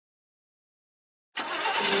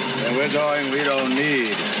we're going, we don't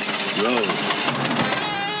need roads.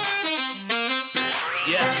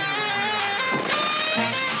 Yeah.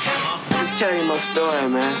 Just tell you my story,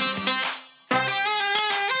 man.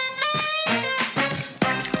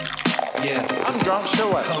 Yeah. I'm drunk, so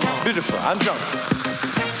what? Come on. Beautiful, I'm drunk.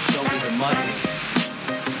 Show me the money.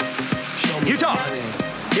 Show me You the talk. money.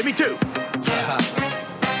 Give me two. Yeah.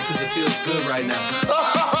 Cause it feels good right now.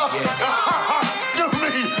 Yeah.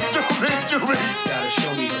 Do me. Gotta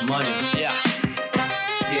show me the money. Yeah.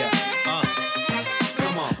 Yeah.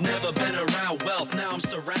 Come on. Never been around wealth. Now I'm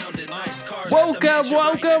surrounded. Nice cars.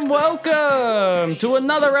 Welcome to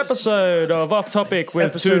another episode of Off Topic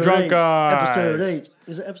with Two Drunk Guys. Episode 8.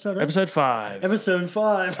 Is it episode 8? Episode 5. Episode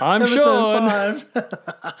 5. I'm episode Sean.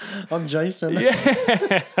 5. I'm Jason.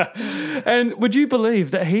 Yeah. And would you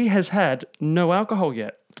believe that he has had no alcohol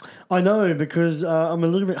yet? I know, because I'm a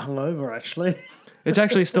little bit hungover, actually. It's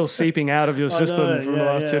actually still seeping out of your system know, from the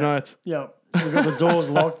last 2 nights. Yeah. We've got the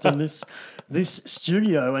doors locked in this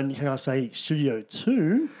studio, and can I say Studio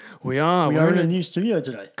 2? We are. We We're are in a in new studio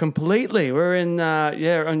today. completely. We're in,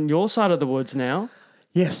 on your side of the woods now.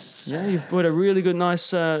 Yes. Yeah, you've put a really good,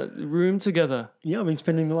 nice room together. Yeah, I've been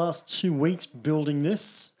spending the last 2 weeks building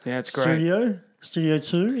this Yeah, it's great. studio. Studio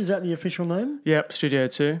 2, is that the official name? Yep, Studio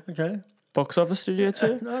 2. Okay. Box Office Studio 2. I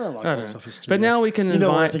don't like I box don't know. office studio. But now we can You know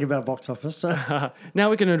what I invite... think about box office. So. Now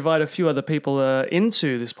we can invite a few other people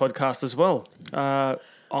into this podcast as well. I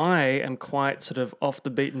am quite sort of off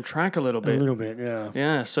the beaten track a little A bit. little bit, yeah.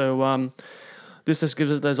 Yeah, so this just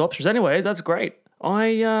gives us those options. Anyway, that's great.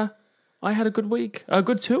 I had a good week, a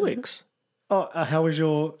good 2 weeks. Oh, how was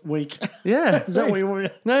your week? Yeah, Is that what thanks. you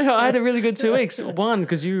want? No, I had a really good 2 weeks. One,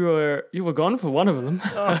 because you were gone for one of them.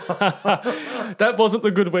 That wasn't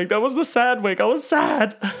the good week. That was the sad week. I was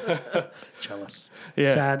sad. Jealous.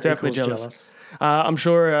 Yeah, Sad definitely equals jealous. I'm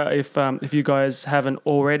sure if you guys haven't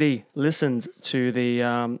already listened to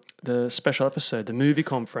the special episode, the movie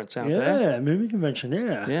conference out there. Yeah, movie convention,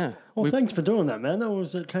 yeah. Yeah. Well, thanks for doing that, man.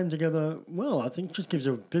 It came together well. I think just gives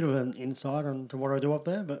a bit of an insight onto what I do up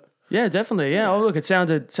there, but Yeah, definitely. Yeah. Oh, look, it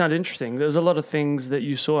sounded interesting. There was a lot of things that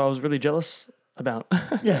you saw I was really jealous about.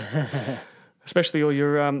 yeah. Especially all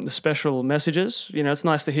your special messages. You know, it's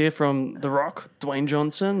nice to hear from The Rock, Dwayne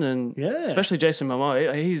Johnson, and Yeah. especially Jason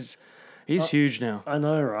Momoa. He's huge now. I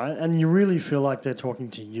know, right? And you really feel like they're talking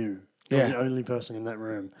to you. You're Yeah. the only person in that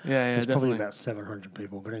room. Yeah, There's definitely. probably about 700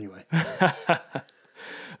 people, but anyway.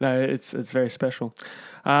 No, it's very special.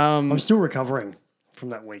 I'm still recovering from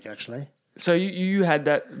that week, actually. So you had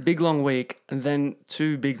that big long week, and then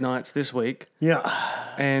 2 big nights this week, Yeah.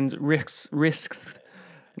 and risks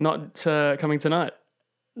not coming tonight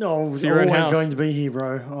No, I was your own always house. going to be here,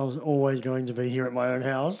 bro. I was always going to be here at my own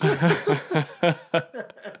house.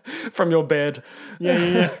 from your bed.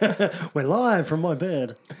 yeah. We're live from my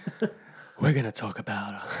bed. We're going to talk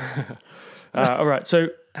about all right. So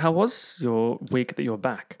how was your week that you were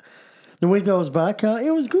back? The week I was back,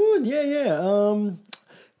 it was good. Yeah.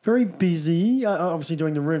 Very busy. Obviously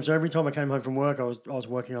doing the room. So every time I came home from work, I was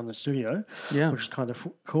working on the studio. Yeah. Which is kind of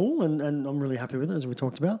cool, and I'm really happy with it, as we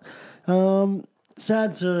talked about.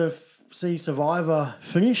 Sad to see Survivor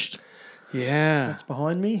finished. Yeah, That's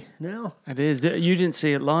behind me now. it is. You didn't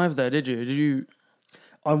see it live though, did you? Did you?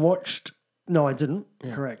 I watched. No, I didn't.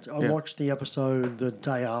 Correct. I Yeah. watched the episode the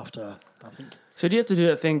day after, I think. So do you have to do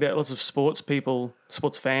that thing that lots of sports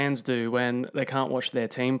fans do when they can't watch their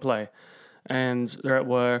team play, and they're at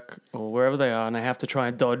work or wherever they are, and they have to try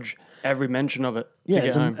and dodge every mention of it Yeah, to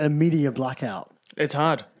it's get home? a media blackout. It's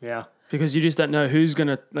hard Yeah. because you just don't know who's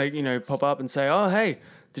gonna pop up and say, "Oh, hey,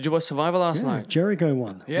 did you watch Survivor last night?" Jericho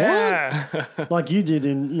won. Yeah, Like you did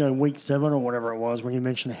in week 7 or whatever it was when you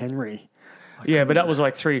mentioned Henry. yeah, but that was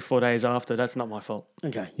like 3-4 days after. That's not my fault.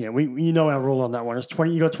 Okay, yeah, you know our rule on that one. It's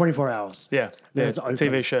 20. You got 24 hours. Yeah, Yeah, yeah, it's open-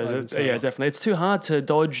 TV shows. open Yeah, stand-up. definitely. It's too hard to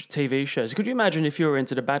dodge TV shows. Could you imagine if you were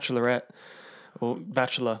into The Bachelorette or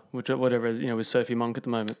Bachelor, whatever is, with Sophie Monk at the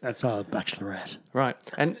moment? That's our Bachelorette. Right,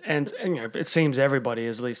 and it seems everybody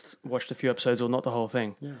has at least watched a few episodes or not the whole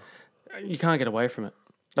thing. Yeah, you can't get away from it.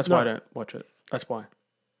 That's why I No. don't watch it. That's why.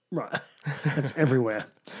 Right, it's everywhere,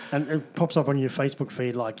 and it pops up on your Facebook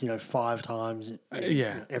feed 5 times.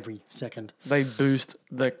 Every second. They boost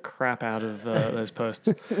the crap out of those posts.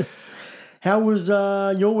 How was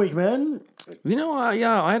your week, man?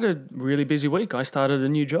 I had a really busy week. I started a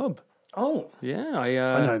new job. Oh, Yeah, I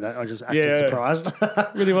know that. I just acted yeah. surprised.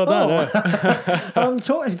 Really well done. yeah.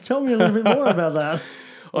 Tell me a little bit more about that.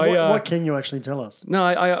 What can you actually tell us? No,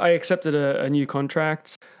 I accepted a new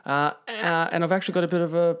contract, and I've actually got a bit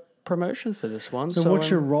of a promotion for this one. So what's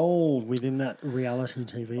your role within that reality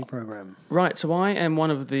TV program? Right, so I am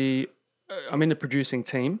one of the... I'm in the producing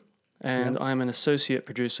team, and I'm an associate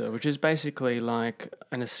producer, which is basically like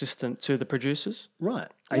an assistant to the producers. Right.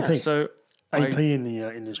 Yeah, AP. so AP in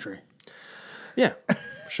the industry. yeah,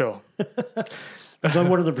 sure. So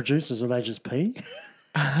what are the producers? Are they just P?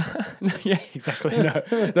 Yeah, exactly.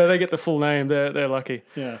 No, they get the full name. They're lucky.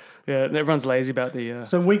 Yeah. Yeah, and everyone's lazy about the.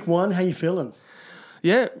 So week 1, how you feeling?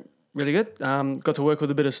 Yeah, really good. Got to work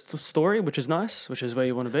with a bit of story, which is nice, which is where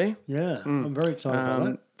you want to be. Yeah, I'm very excited about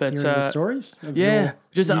that. but, Hearing the stories? Of yeah,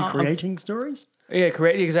 you I'm- creating stories? Yeah,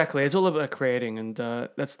 exactly. It's all about creating, and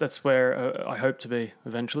that's where I hope to be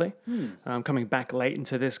eventually. Coming back late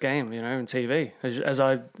into this game, in TV. As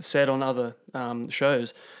I've said on other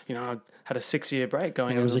shows, I had a 6-year break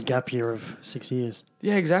going. It was a gap year of 6 years.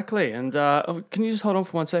 Yeah, exactly. And can you just hold on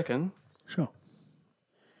for 1 second? Sure.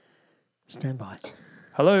 Stand by.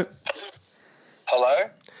 Hello. Hello?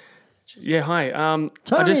 Yeah, hi.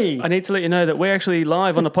 Tony! I need to let you know that we're actually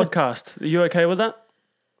live on the podcast. Are you okay with that?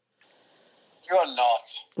 You're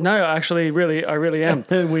not. No, actually, I really am.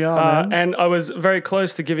 We are, man. And I was very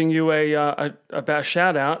close to giving you a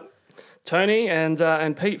shout out, Tony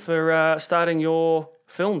and Pete, for starting your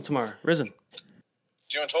film tomorrow, Risen. Do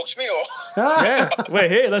you want to talk to me or? Yeah, we're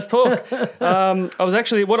here. Let's talk. What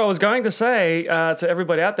I was going to say to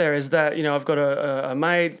everybody out there is that I've got a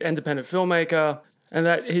mate, independent filmmaker, and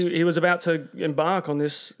that he was about to embark on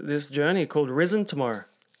this journey called Risen tomorrow,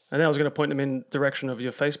 and then I was going to point them in direction of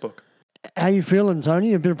your Facebook. How you feeling,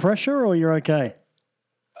 Tony? A bit of pressure or you're okay?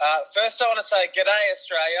 First, I want to say, g'day,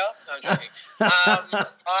 Australia. No, I'm joking.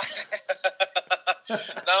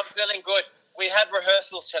 No, I'm feeling good. We had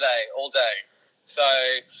rehearsals today all day. So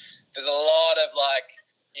there's a lot of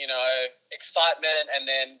excitement and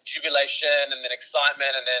then jubilation and then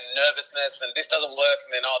excitement and then nervousness and this doesn't work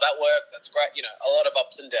and then, that works. That's great. A lot of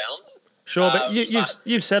ups and downs. Sure, but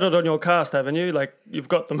you've settled on your cast, haven't you? Like you've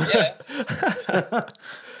got them. Yeah.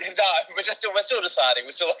 No, we're still deciding.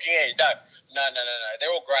 We're still looking at it. No.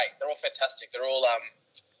 They're all great. They're all fantastic. They're all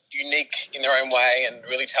unique in their own way and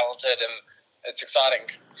really talented, and it's exciting.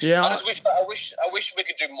 Yeah. I wish we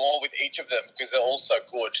could do more with each of them because they're all so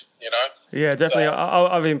good. Yeah, definitely. So,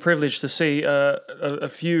 I've been privileged to see a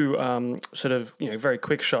few sort of very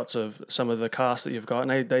quick shots of some of the cast that you've got,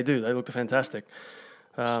 and they look fantastic.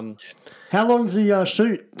 How long's the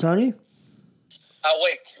shoot, Tony? A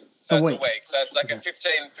week. So A it's week. a week. So it's like a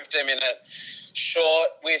 15-minute short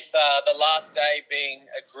with the last day being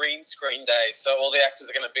a green screen day. So all the actors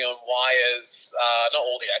are going to be on wires. Not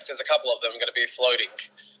all the actors, a couple of them are going to be floating.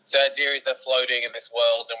 So the idea is they're floating in this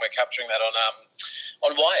world and we're capturing that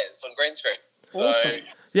on wires, on green screen. Awesome.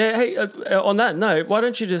 So, Yeah. Hey, on that note, why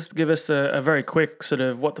don't you just give us a very quick sort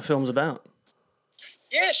of what the film's about?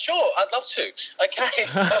 yeah, sure. I'd love to. Okay.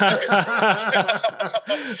 So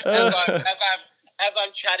as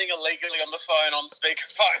I'm chatting illegally on the phone, on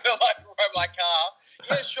speakerphone, from my car.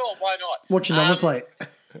 Yeah, sure. Why not? What's your number plate?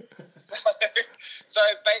 So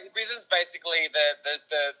Risen's basically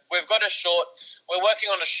we've got we're working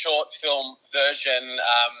on a short film version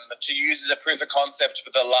to use as a proof of concept for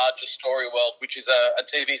the larger story world, which is a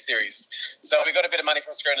TV series. So we got a bit of money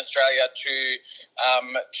from Screen Australia to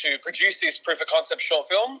produce this proof of concept short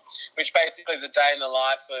film, which basically is a day in the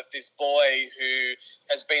life of this boy who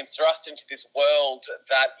has been thrust into this world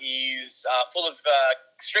that is full of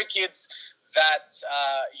street kids that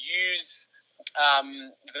use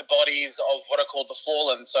the bodies of what are called the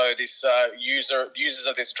fallen. So this users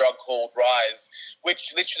of this drug called Rise,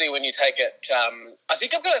 which literally when you take it, I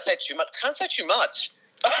think I'm going to say too much. Can't say too much.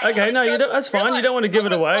 Okay, no, you don't. That's fine. You don't want to give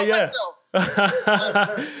it away, yeah. No,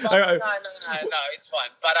 it's fine.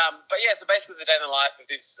 But yeah, so basically it's a day in the life of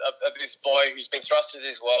this boy who's been thrust into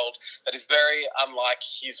this world that is very unlike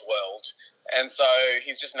his world, and so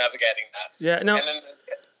he's just navigating that. Yeah, no.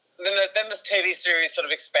 And then this TV series sort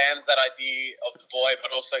of expands that idea of the boy,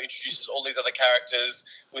 but also introduces all these other characters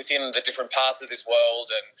within the different parts of this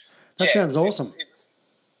world. And That sounds awesome.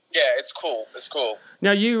 It's cool. It's cool.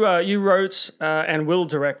 Now, you wrote and will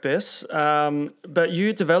direct this, but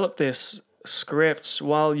you developed this script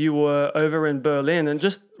while you were over in Berlin. And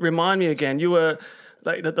just remind me again, you were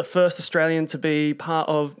like the first Australian to be part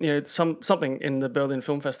of something in the Berlin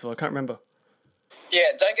Film Festival. I can't remember.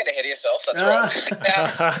 Yeah, don't get ahead of yourself. That's right. So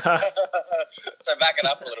back it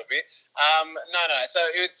up a little bit. No. So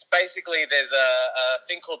it's basically there's a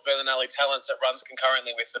thing called Berlinale Talents that runs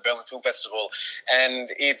concurrently with the Berlin Film Festival, and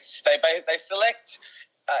they select.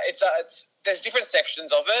 There's different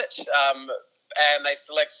sections of it. And they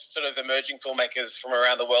select sort of emerging filmmakers from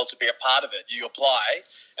around the world to be a part of it. You apply,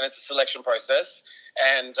 and it's a selection process.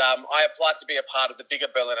 And I applied to be a part of the bigger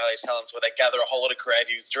Berlin LA Talents, where they gather a whole lot of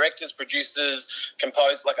creatives, directors, producers,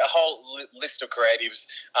 composers, like a whole list of creatives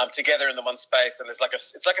together in the one space. And it's like a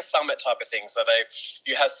summit type of thing. So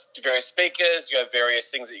you have various speakers, you have various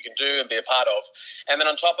things that you can do and be a part of. And then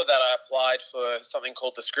on top of that, I applied for something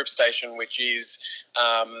called the Script Station, which is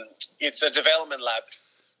it's a development lab,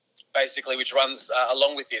 basically, which runs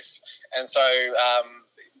along with this. And so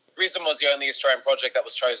Rhythm was the only Australian project that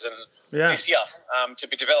was chosen this year to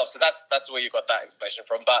be developed. So that's where you got that information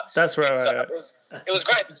from. But that's right. It was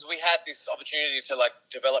great because we had this opportunity to like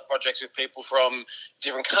develop projects with people from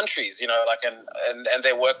different countries, you know, like and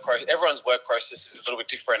their everyone's work process is a little bit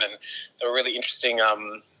different, and they were really interesting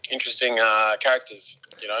characters,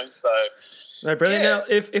 you know. So. No, brilliant. Now,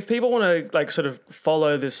 if people want to like sort of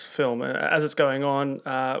follow this film as it's going on,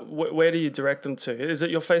 where do you direct them to? Is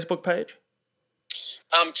it your Facebook page?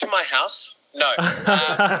 To my house? No.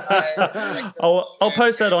 I'll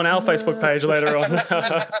post that on our Facebook page later on.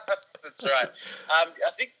 That's right.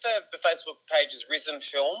 I think the Facebook page is Risen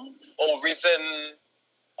Film or Risen.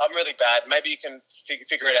 I'm really bad. Maybe you can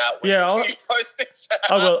figure it out when you post this.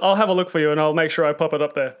 I will. I'll have a look for you, and I'll make sure I pop it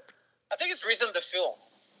up there. I think it's Risen the Film.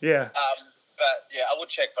 Yeah. But yeah, I would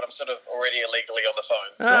check, but I'm sort of already illegally on the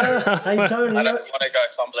phone. So Hey, Tony. I don't want to go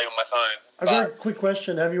fumbling on my phone. I've got a quick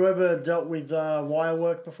question. Have you ever dealt with wire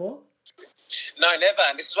work before? No, never.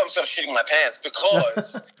 And this is why I'm sort of shitting my pants,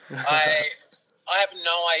 because I have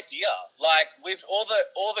no idea. Like, with all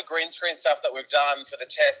the green screen stuff that we've done for the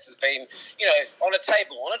test has been, you know, on a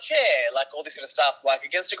table, on a chair, like all this sort of stuff, like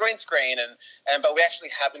against a green screen, but we actually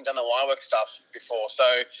haven't done the wire work stuff before.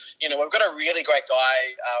 So, you know, we've got a really great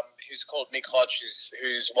guy who's called Nick Hodge,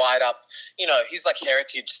 who's wired up. You know, he's like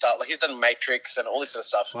heritage stuff. Like, he's done Matrix and all this sort of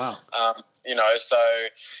stuff. Wow. You know, so,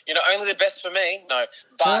 you know, only the best for me. No,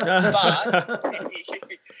 but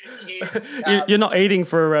You're not eating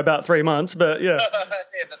for about 3 months, but yeah. Yeah,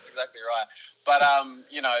 that's exactly right. But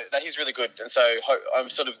you know, he's really good, and so I'm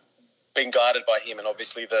sort of being guided by him, and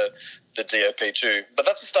obviously the DOP too. But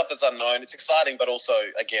that's the stuff that's unknown. It's exciting, but also,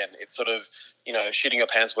 again, it's sort of, you know, shitting your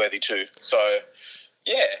pants worthy too. So.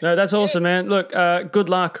 Yeah. No, that's awesome, man. Look, good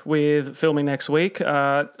luck with filming next week. You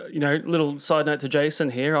know, little side note to Jason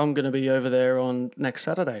here. I'm going to be over there on next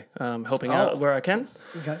Saturday, helping out where I can.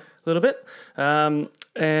 Okay. A little bit.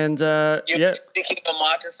 You're sticking a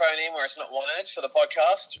microphone in where it's not wanted for the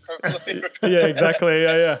podcast. Yeah, exactly.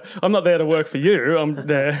 Yeah. I'm not there to work for you. I'm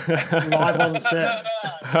there. Live on set.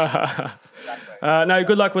 No,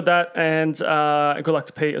 good luck with that, and good luck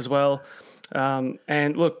to Pete as well.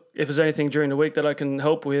 And look, if there's anything during the week that I can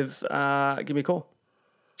help with, give me a call.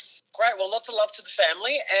 Great. Well, lots of love to the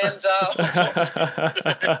family, and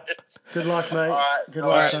Good luck, mate. all right, Good all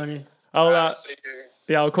luck, right. Tony. I'll See you.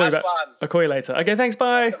 yeah, I'll call you Have back. fun. I'll call you later. Okay, thanks.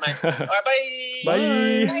 Bye. Mate. All right,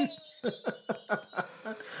 bye. Bye.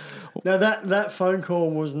 Now that phone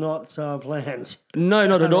call was not planned. No,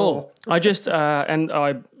 not at At all. all. I just I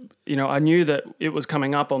knew that it was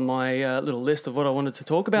coming up on my little list of what I wanted to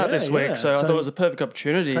talk about this week, so I thought it was a perfect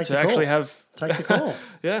opportunity take to the actually call. have. Take the call.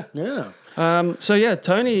 Yeah. Yeah. So yeah,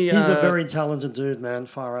 Tony. He's a very talented dude, man.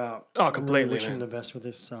 Far out. Oh, I'm completely, really wishing man. him the best with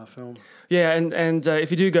this film. Yeah, and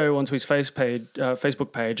if you do go onto his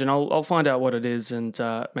Facebook page, and I'll find out what it is and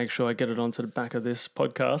make sure I get it onto the back of this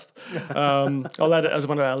podcast. I'll add it as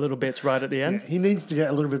one of our little bits right at the end. He needs to get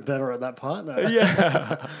a little bit better at that part, though.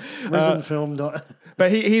 Yeah. Risen film.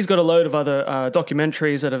 But he's got a load of other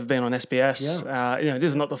documentaries that have been on SBS. Yeah. You know, this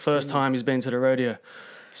is not the first time he's been to the rodeo.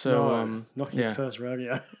 So not his first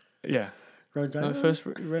rodeo. yeah. Rodeo? No, first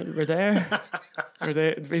rodeo.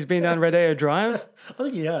 Rodeo. He's been down Rodeo Drive. I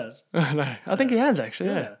think he has. No, I think he has actually.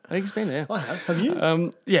 Yeah, Yeah. I think he's been there. I have. Have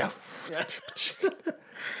you? Yeah.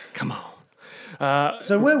 Come on.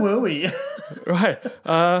 So where were we? Right.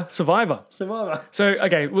 Survivor. Survivor. So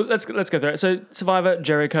okay, well, let's go through it. So Survivor,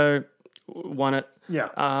 Jericho won it. Yeah.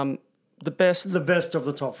 The best. The best of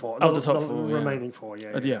the top four. Of the top four, yeah. remaining four,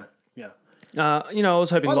 yeah. Yeah. You know, I was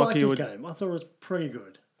hoping I liked Lockie his would. game. I thought it was pretty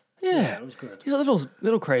good. Yeah, it was good. He's a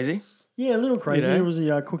little crazy. Yeah, a little crazy. You know? He was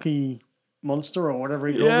a cookie monster or whatever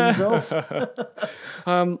he called himself.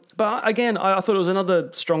 But again, I thought it was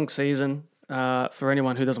another strong season for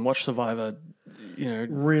anyone who doesn't watch Survivor. You know,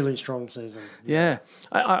 Really strong season. yeah.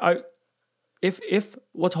 If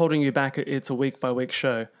what's holding you back, it's a week by week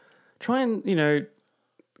show. Try and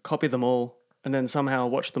copy them all and then somehow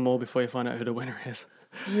watch them all before you find out who the winner is.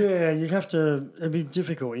 Yeah, you have to. It'd be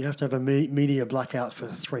difficult. You have to have a media blackout for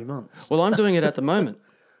 3 months. Well, I'm doing it at the moment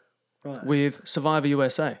Right. with Survivor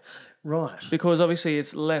USA Right. because obviously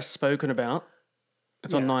it's less spoken about.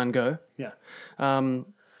 It's on Yeah. 9 Go. Yeah.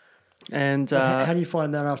 And How do you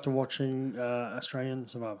find that after watching Australian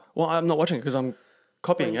Survivor? well, I'm not watching it because I'm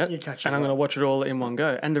copying Well, it, you're catching and I'm up. going to watch it all in one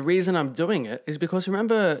go. And the reason I'm doing it is because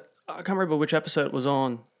remember, I can't remember which episode it was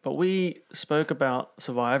on, but we spoke about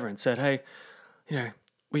Survivor and said, hey, you know,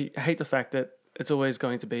 we hate the fact that it's always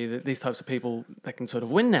going to be these types of people that can sort of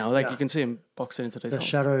win now. Like Yeah. you can see them boxing into these. The holes.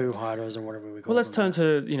 Shadow Hiders or whatever we call Well, let's them.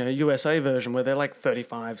 turn to USA version where they're like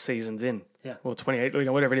 35 seasons in. Yeah. Or 28,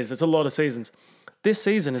 whatever it is. It's a lot of seasons. This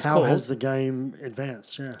season is How called. has the game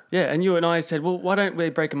advanced? Yeah. Yeah, and you and I said, well, why don't we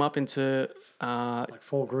break them up into Like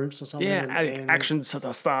 4 groups or something? yeah, and action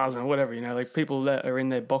stars and whatever, like people that are in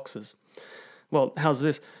their boxes. Well, how's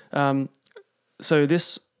this? So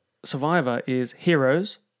this Survivor is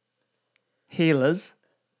heroes, healers,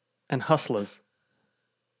 and hustlers.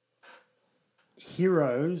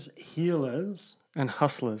 Heroes, healers. And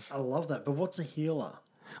hustlers. I love that. But what's a healer?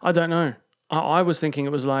 I don't know. I was thinking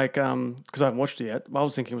it was like, because I haven't watched it yet, I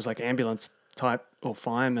was thinking it was like ambulance type or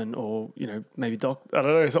fireman or, maybe doc. I don't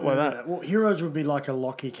know, something like that. Well, heroes would be like a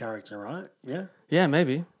Lockie character, right? Yeah. Yeah,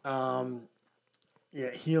 maybe.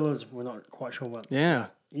 Yeah, healers, we're not quite sure what Yeah.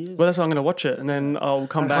 is. Well, that's why I'm going to watch it, and then I'll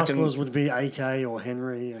come and back hustlers and would be AK or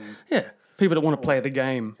Henry and yeah, people that want to play the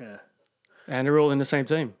game, yeah. and they're all in the same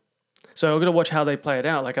team. So I'm going to watch how they play it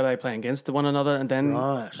out. Like, are they playing against one another and then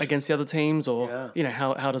Right. against the other teams, or Yeah.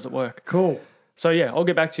 how does it work? Cool. So yeah, I'll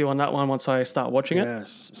get back to you on that one once I start watching it.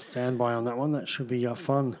 Yes, stand by on that one. That should be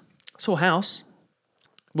fun. Saw House.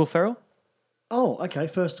 Will Ferrell. Oh, okay,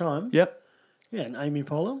 first time. Yep. Yeah, and Amy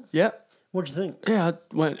Poehler. Yep. What'd you think? Yeah, I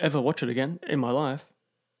won't ever watch it again in my life.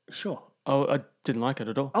 Sure. Oh, I didn't like it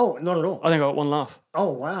at all. Oh, not at all. I think I got one laugh. Oh,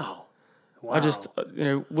 wow. Wow. I just,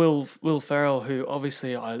 Will Ferrell, who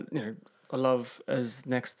obviously I love as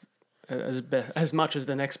much as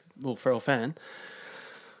the next Will Ferrell fan.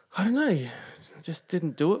 I don't know, just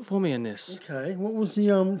didn't do it for me in this. Okay, what was the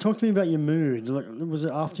talk to me about your mood. Like, was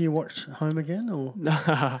it after you watched Home Again or?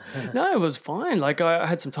 No, it was fine. Like I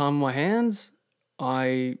had some time on my hands.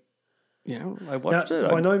 I watched Now,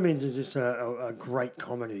 it. by no means is this a great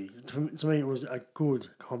comedy. To me, it was a good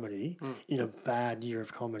comedy in a bad year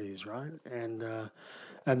of comedies, right?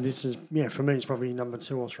 And this is, for me, it's probably number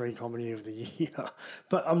 2 or 3 comedy of the year.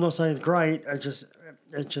 But I'm not saying it's great. I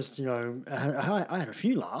had a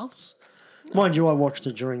few laughs. Mind you, I watched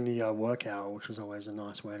it during the work hour, which was always a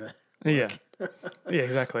nice way to. Yeah, yeah,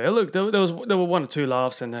 exactly. Look, there were 1 or 2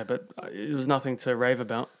 laughs in there, but it was nothing to rave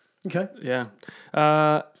about. Okay. Yeah.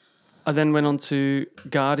 I then went on to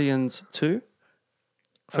Guardians 2.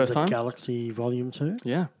 First the time. Galaxy Volume 2.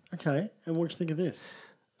 Yeah. Okay. And what do you think of this?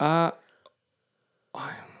 I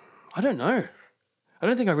don't know. I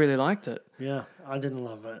don't think I really liked it. Yeah, I didn't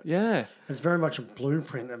love it. Yeah. It's very much a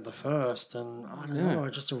blueprint of the first, and I don't know,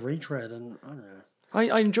 just a retread, and I don't know.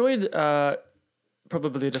 I enjoyed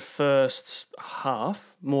probably the first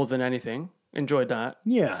half more than anything. Enjoyed that.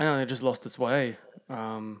 Yeah. And it just lost its way.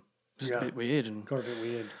 Just Yeah. a bit weird. Got a bit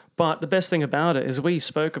weird. But the best thing about it is we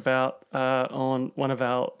spoke about on one of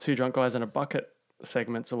our 2 Drunk Guys in a Bucket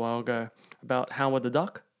segments a while ago about Howard the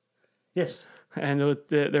Duck. Yes, And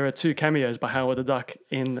there are 2 cameos by Howard the Duck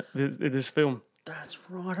in this film. that's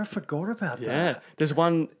right. I forgot about Yeah. that. There's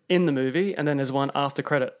one in the movie and then there's one after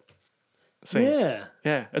credit scene. Yeah.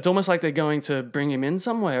 Yeah. It's almost like they're going to bring him in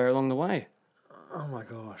somewhere along the way. Oh my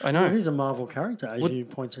gosh. I know. Well, he's a Marvel character, as you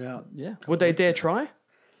pointed out. Yeah. Would they dare try?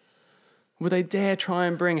 Would they dare try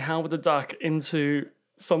and bring Howard the Duck into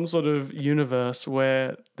some sort of universe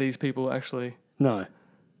where these people actually... No.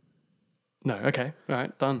 No. Okay. All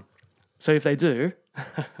right. Done. So if they do...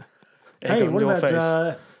 Hey, what about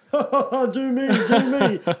do me,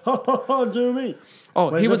 do me. Oh,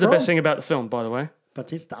 Where's he was it the best from? thing about the film, by the way.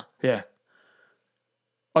 Batista. Yeah.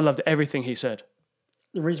 I loved everything he said.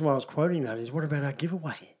 The reason why I was quoting that is, what about our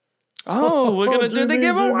giveaway? Oh, we're going to do the I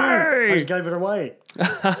giveaway. just gave it away.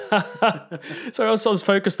 So I was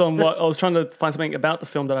focused on what I was trying to find something about the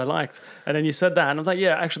film that I liked. And then you said that. And I was like,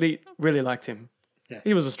 yeah, actually really liked him. Yeah.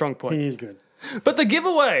 He was a strong point. He is good. But the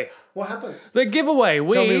giveaway. What happened? The giveaway.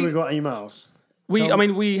 Tell me we got emails.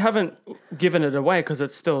 We haven't given it away because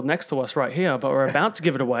it's still next to us right here, but we're about to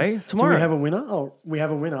give it away Do tomorrow. we have a winner? Oh, we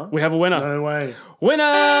have a winner. We have a winner. No way.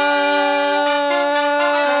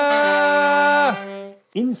 Winner!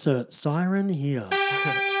 Insert siren here.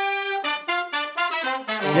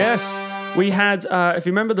 Yes, we had, if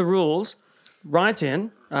you remember the rules, write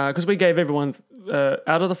in, because we gave everyone,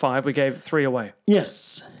 out of the 5, we gave 3 away,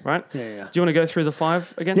 Yes. right? Yeah. Do you want to go through the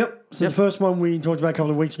 5 again? Yep. So the first one we talked about a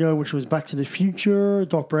couple of weeks ago, which was Back to the Future,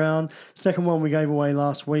 Doc Brown. Second one we gave away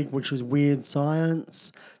last week, which was Weird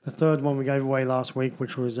Science. The third one we gave away last week,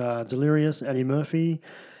 which was Delirious, Eddie Murphy.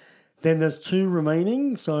 Then there's 2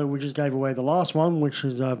 remaining, so we just gave away the last one, which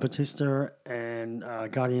is Batista and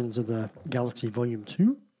Guardians of the Galaxy Volume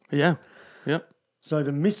 2. Yeah. Yep. So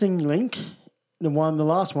the missing link, the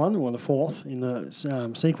last one, or the 4th in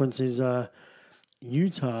the sequence is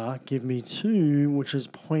Utah, Give Me 2, which is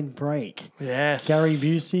Point Break. Yes. Gary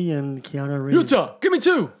Busey and Keanu Reeves. Utah, give me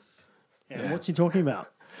 2. Yeah. What's he talking about?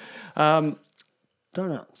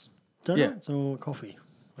 Donuts. Donuts or coffee?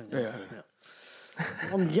 Yeah.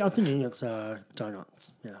 I'm thinking it's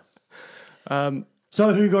donuts. Yeah.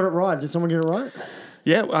 So who got it right? Did someone get it right?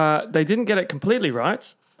 Yeah, they didn't get it completely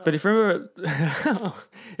right. But if you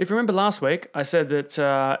remember last week, I said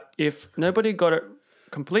that if nobody got it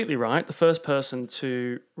completely right, the first person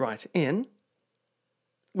to write in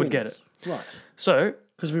would get it. Right. So,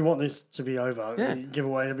 because we want this to be over. Yeah. The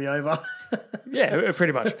giveaway to be over. yeah,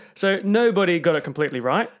 pretty much. So nobody got it completely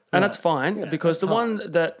right, and that's fine because the one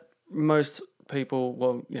that most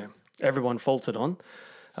people, everyone faulted on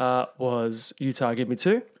was Utah Give Me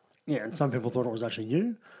 2. Yeah, and some people thought it was actually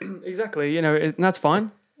you. Exactly. And that's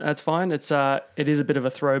fine. That's fine. It is a bit of a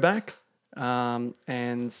throwback, and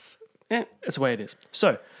it's the way it is.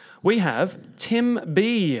 So we have Tim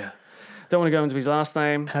B. Don't want to go into his last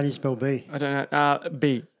name. How do you spell B? I don't know.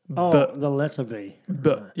 B. Oh, the letter B.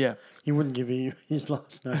 Yeah. He wouldn't give you his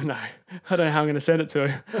last name. No, I don't know how I'm going to send it to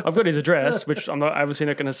him. I've got his address, which I'm not obviously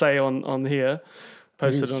not going to say on here.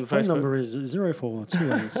 Posted His on phone Facebook. number is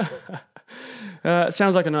 0428.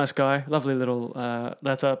 Sounds like a nice guy. Lovely little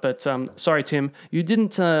letter. But sorry, Tim, you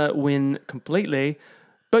didn't win completely,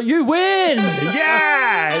 but you win!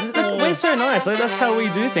 Yeah! We're so nice. Like, that's how we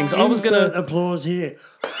do things. I was Insert going to... applause here.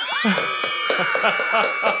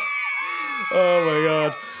 Oh,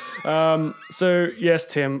 my God. So, yes,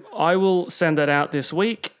 Tim, I will send that out this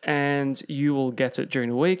week, and you will get it during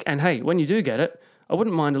the week. And, hey, when you do get it, I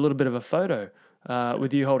wouldn't mind a little bit of a photo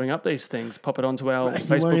with you holding up these things. Pop it onto our He won't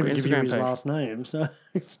Facebook or even give you Instagram his page. last name, so...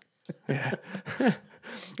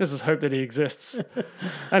 Let's just hope that he exists.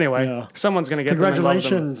 Anyway, Yeah. someone's going to get them and love them.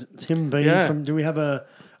 Congratulations, Tim B. Yeah. Do we have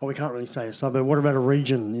we can't really say a suburb. What about a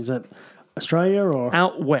region? Is it Australia or?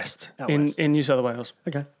 Out west, Out in west. New South Wales.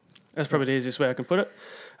 Okay. That's probably the easiest way I can put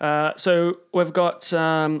it. So we've got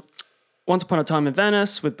Once Upon a Time in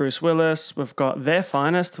Venice with Bruce Willis. We've got Their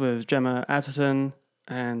Finest with Gemma Atherton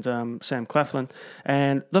and Sam Claflin.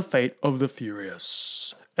 And The Fate of the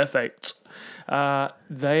Furious, F8.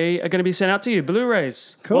 They are going to be sent out to you,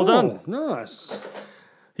 Blu-rays. Cool. Well done. Nice.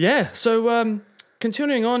 Yeah, so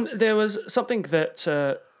continuing on, there was something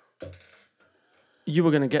that you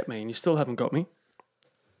were going to get me and you still haven't got me.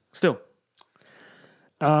 Still.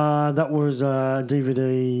 That was a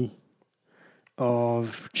DVD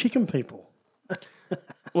of Chicken People.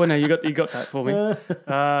 Well, no, you got that for me.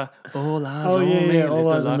 All eyes on me. All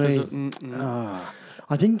Little Eyes on life is Me.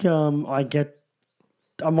 I think I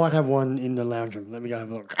might have one in the lounge room. Let me go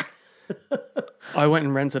have a look. I went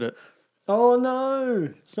and rented it. Oh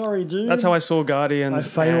no! Sorry, dude. That's how I saw Guardians. I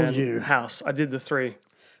failed and you. House. I did the 3.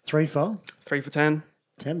 3 for 3 for 10.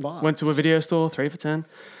 $10. Went to a video store. 3 for 10.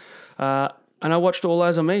 And I watched All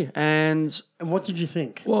Eyes on Me. And And what did you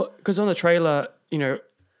think? well, because on the trailer,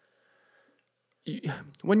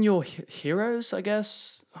 when you're heroes, I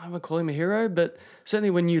guess I won't call him a hero, but certainly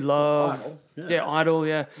when you love, idol,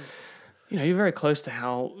 you're very close to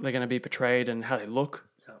how they're going to be portrayed and how they look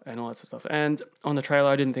and all that sort of stuff. And on the trailer,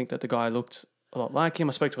 I didn't think that the guy looked a lot like him.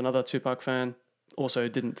 I spoke to another Tupac fan, also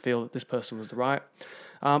didn't feel that this person was the right.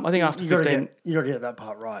 I think after 15, you got to get that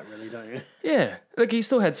part right, really, don't you? yeah, like he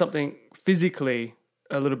still had something physically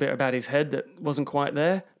a little bit about his head that wasn't quite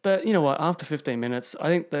there. But you know what? After 15 minutes, I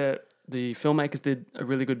think that the filmmakers did a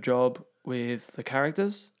really good job with the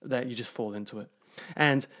characters that you just fall into it.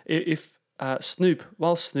 And if Snoop,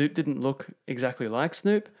 while Snoop didn't look exactly like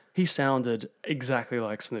Snoop, he sounded exactly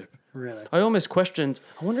like Snoop. Really? I almost questioned,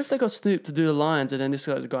 I wonder if they got Snoop to do the lines and then this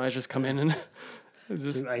guy's just come in and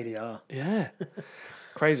just, ADR. yeah,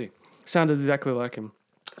 crazy. Sounded exactly like him.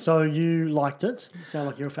 So you liked it? Sound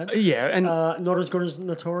like you're a fan? Yeah, and Not as good as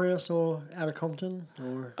Notorious or Out of Compton?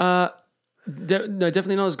 Or no,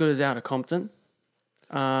 definitely not as good as Out of Compton,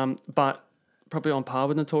 but probably on par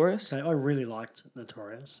with Notorious. okay, I really liked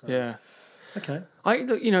Notorious. So. Yeah. Okay.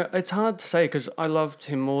 It's hard to say because I loved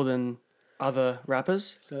him more than other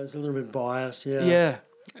rappers. So it's a little bit biased, yeah. Yeah,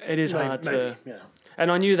 it is Maybe, hard to. yeah.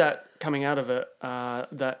 And I knew that coming out of it,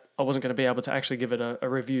 that I wasn't going to be able to actually give it a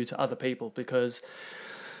review to other people because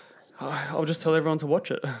I'll just tell everyone to watch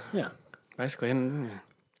it, Yeah. basically. And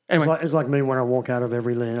anyway, It's like me when I walk out of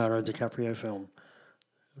every Leonardo DiCaprio film.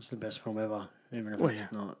 It's the best film ever, even if it's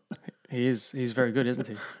not. he's very good, isn't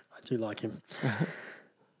he? I do like him.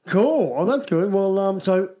 Cool. Oh, that's good. Well,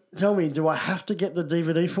 so tell me, do I have to get the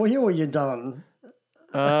DVD for you, or you're done?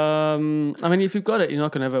 I mean, if you've got it, you're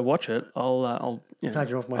not going to ever watch it. I'll Take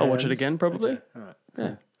it off my I'll watch it hands. again, probably. Okay, all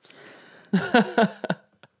right. Yeah.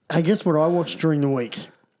 Hey, guess what I watched during the week?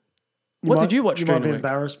 What did you watch You during might the be week?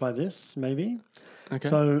 embarrassed by this, maybe. Okay.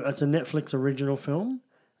 So it's a Netflix original film,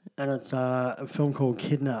 and it's a film called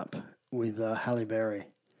Kidnap with Halle Berry.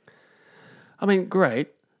 I mean, great.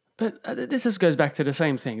 But this just goes back to the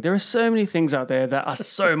same thing. There are so many things out there that are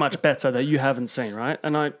so much better that you haven't seen, right?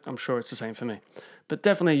 And I'm sure it's the same for me. But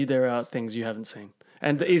definitely there are things you haven't seen.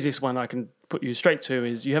 And the easiest one I can put you straight to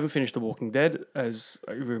is you haven't finished The Walking Dead, as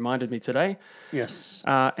you reminded me today. Yes.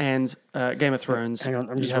 And Game of Thrones. Hang on,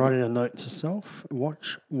 I'm you just haven't- writing a note to self.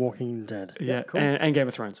 Watch Walking Dead. Yeah, cool. and Game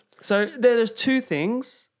of Thrones. So there's two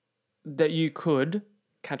things that you could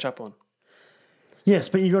catch up on. Yes,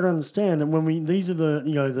 but you got to understand that when these are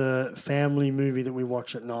the family movie that we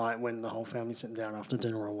watch at night when the whole family's sitting down after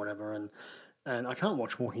dinner or whatever, and I can't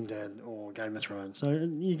watch Walking Dead or Game of Thrones, so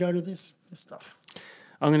you go to this stuff.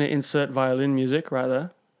 I'm going to insert violin music right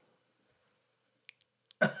there.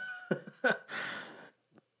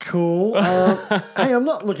 Cool. Hey, I'm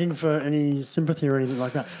not looking for any sympathy or anything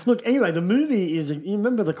like that. Look, anyway, the movie is. You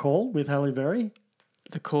remember The Call with Halle Berry?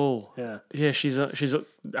 The call. Yeah. Yeah, she's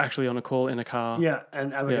actually on a call in a car. Yeah,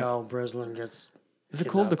 and Abigail Breslin gets. Is it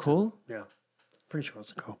called The Call? Yeah, pretty sure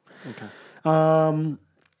it's a call. Okay.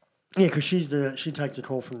 Yeah, because she takes a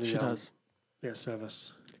call from the She does.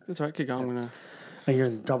 service. That's right. Keep going. I'm gonna. And you're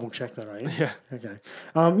gonna double check that, are you? Yeah. Okay.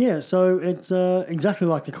 Yeah, so it's exactly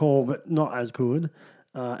like The Call, but not as good.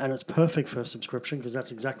 And it's perfect for subscription because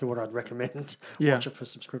that's exactly what I'd recommend. Yeah. Watch it for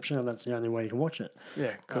subscription, and that's the only way you can watch it.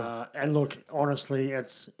 Yeah. Cool. And look, honestly,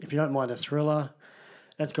 if you don't mind a thriller,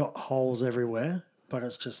 it's got holes everywhere, but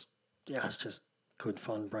it's just good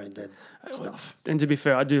fun, brain dead stuff. And to be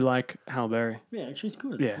fair, I do like Halle Berry, Yeah, she's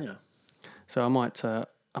good. Yeah. so I might have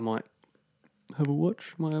a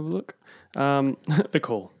watch. Might have a look. The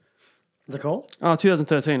Call. The Call? Oh,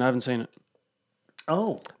 2013. I haven't seen it.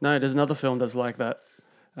 Oh, No, there's another film that's like that.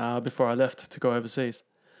 Before I left to go overseas,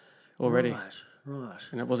 already, right.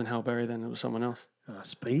 and it wasn't Halle Berry then; it was someone else.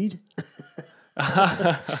 Speed?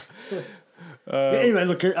 Anyway,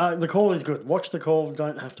 look, The Call is good. Watch The Call.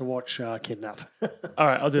 Don't have to watch Kidnap. All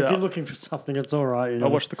right, I'll do If you're that. looking for something, it's all right. You know.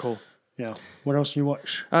 I'll watch The Call. Yeah. What else do you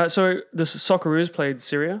watch? So the Socceroos played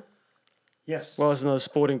Syria. Yes. Well, it's another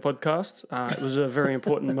sporting podcast. It was a very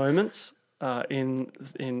important moment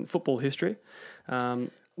in football history.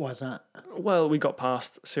 Why is that? Well, we got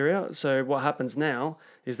past Syria, so what happens now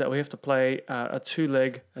is that we have to play a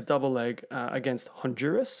double leg against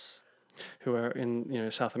Honduras, who are in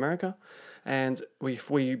South America, and if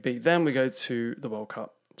we beat them, we go to the World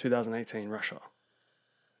Cup 2018 Russia.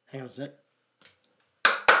 Hang on a sec.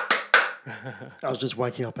 I was just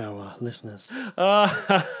waking up our listeners.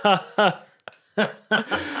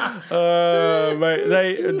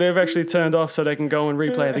 Mate, they've actually turned off so they can go and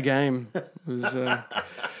replay the game. It was,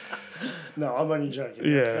 No, I'm only joking.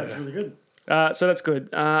 Yeah. That's really good. so that's good.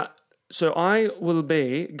 So I will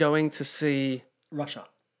be going to see Russia.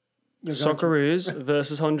 You're going to- Socceroos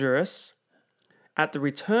versus Honduras at the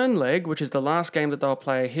return leg, which is the last game that they'll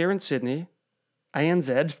play here in Sydney,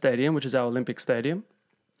 ANZ Stadium, which is our Olympic stadium.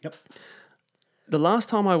 Yep. The last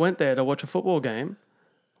time I went there to watch a football game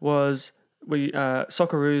was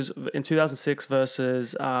Socceroos in 2006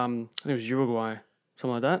 versus I think it was Uruguay,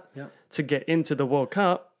 something like that, Yep. to get into the World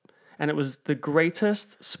Cup, and it was the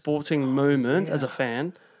greatest sporting moment as a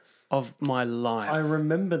fan of my life. I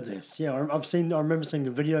remember this. Yeah, I remember seeing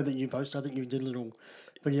the video that you posted. I think you did a little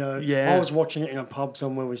video. Yeah. I was watching it in a pub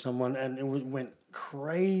somewhere with someone, and it went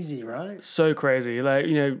crazy, right? So crazy, like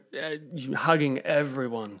you hugging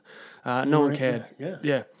everyone. No one cared.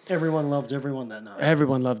 Yeah. Everyone loved everyone that night.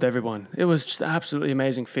 Everyone loved everyone. It was just an absolutely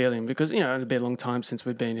amazing feeling because it'd been a long time since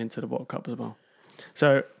we'd been into the World Cup as well.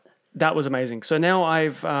 So that was amazing. So now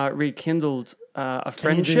I've rekindled a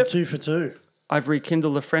Can you do friendship. 2 for 2? I've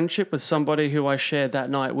rekindled a friendship with somebody who I shared that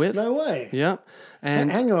night with. No way. Yeah. And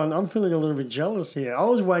Hang on, I'm feeling a little bit jealous here. I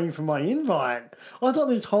was waiting for my invite. I thought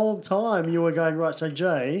this whole time you were going, right, so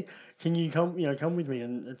Jay, can you come with me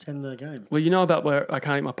and attend the game? well, you know about where I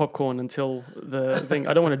can't eat my popcorn until the thing.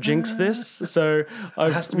 I don't want to jinx this, so It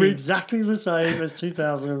I've has to be exactly the same as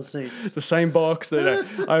 2006. the same box that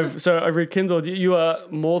I've rekindled. You are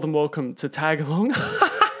more than welcome to tag along.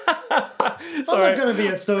 I'm not going to be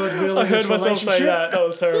a third wheel I in this heard myself say relationship. that. That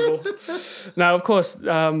was terrible. Now, of course,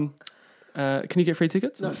 can you get free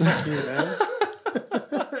tickets? No, fuck you, man.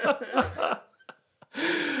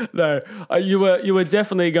 No, you were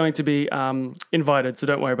definitely going to be invited, so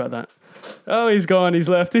don't worry about that. Oh, he's gone. He's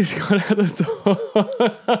left. He's gone out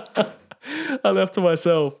the door. I left to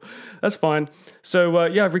myself. That's fine. So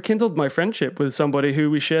I've rekindled my friendship with somebody who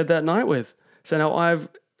we shared that night with. So now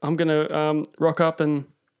I'm gonna rock up and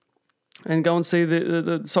go and see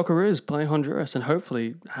the Socceroos play Honduras, and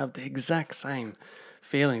hopefully have the exact same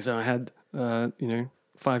feelings that I had,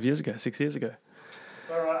 6 years ago.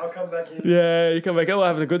 All right, I'll come back in. Yeah, you come back. Oh, we're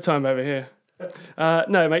having a good time over here.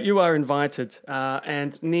 No, mate, you are invited,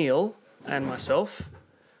 and Neil and myself.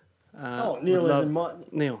 Neil is in my...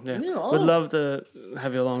 Neil, yeah. Neil, Would oh. love to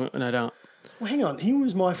have you along, no doubt. Well, hang on. He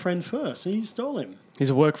was my friend first. So you stole him. He's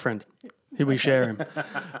a work friend. We share him.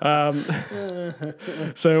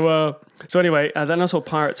 So anyway, then I saw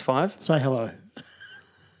Pirates 5. Say hello.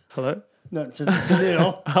 Hello? No, to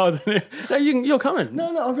Neil. Oh, no, you're coming.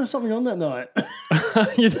 No, I've got something on that night.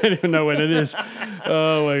 You don't even know when it is.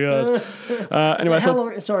 Oh, my God. Anyway, How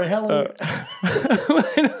long? Sorry, how long?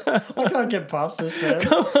 I can't get past this, man.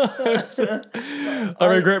 I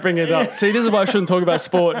regret bringing it up. See, this is why I shouldn't talk about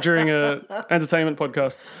sport during a entertainment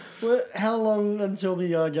podcast. Well, how long until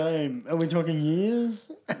the game? Are we talking years?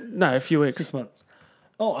 No, a few weeks. 6 months.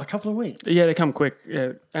 Oh, a couple of weeks. Yeah, they come quick.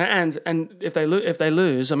 Yeah, and if they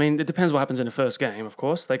lose, I mean, it depends what happens in the first game. Of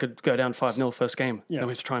course, they could go down 5-0 first game. Yeah. Then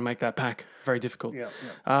we have to try and make that back. Very difficult. Yeah.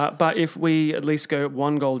 But if we at least go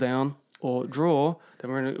 1 goal down or draw,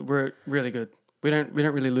 then we're really good. We don't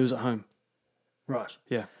really lose at home. Right.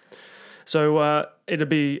 Yeah. So it'll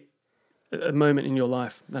be a moment in your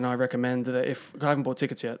life, and I recommend that if I haven't bought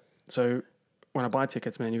tickets yet. So when I buy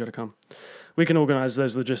tickets, man, you got to come. We can organise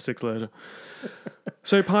those logistics later.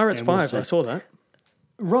 So Pirates 5, I saw that.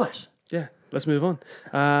 Right. Yeah, let's move on.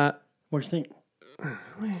 What do you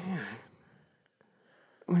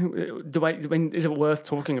think? Is it worth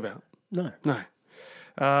talking about? No. No.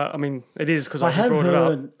 I mean, it is because I I just have brought it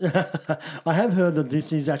up. heard. I have heard that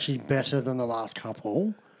this is actually better than the last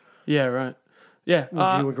couple. Yeah, right. Yeah.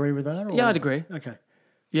 Would you agree with that? Or? Yeah, I'd agree. Okay,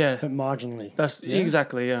 Yeah. but marginally. That's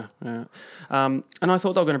exactly, yeah. And I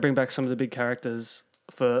thought they were going to bring back some of the big characters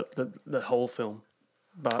for the whole film.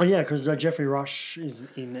 But Oh yeah, because Jeffrey Rush is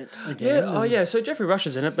in it again. yeah, yeah. So Jeffrey Rush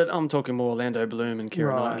is in it, but I'm talking more Orlando Bloom and Keira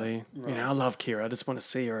Right, Knightley. You know, I love Keira. I just want to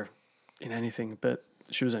see her in anything, but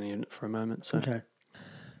she was only in it for a moment. So Okay.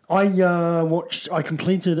 I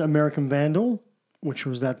completed American Vandal, which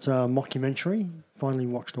was that mockumentary. Finally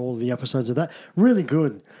watched all of the episodes of that. Really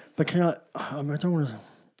good. But I don't want to.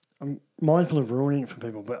 I'm mindful of ruining it for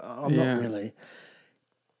people, but I'm Yeah. not really.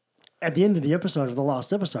 At the end of the episode of the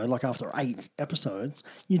last episode, like after 8 episodes,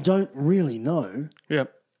 you don't really know yeah,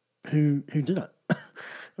 who did it. It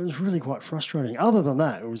was really quite frustrating. Other than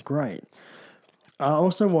that, it was great. I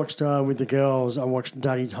also watched with the girls. I watched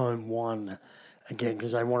Daddy's Home 1 again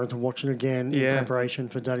because I wanted to watch it again in preparation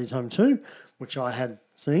for Daddy's Home 2, which I had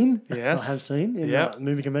seen. Yes. I have seen in the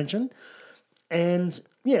movie convention. And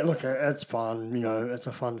yeah, look, it's fun. You know, it's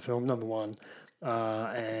a fun film. Number one,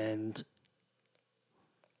 and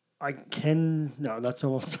that's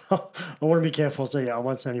all. I want to be careful, so yeah, I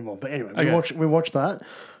won't say anymore. But anyway, Okay. we watched that.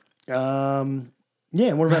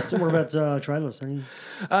 Yeah. What about trailers? Any?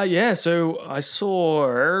 yeah. So I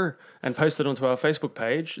saw and posted onto our Facebook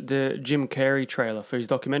page the Jim Carrey trailer for his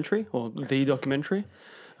documentary or the documentary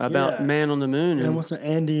about Yeah. Man on the Moon. And what's it?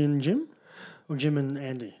 Andy and Jim, or Jim and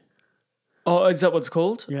Andy? Oh, is that what it's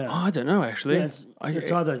called? Yeah. Oh, I don't know actually. Yeah, it's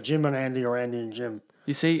either Jim and Andy or Andy and Jim.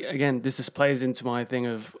 You see, again, this just plays into my thing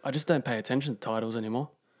of I just don't pay attention to titles anymore.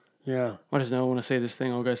 Yeah. I just know I want to see this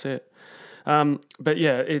thing, I'll go see it. But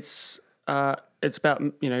yeah, it's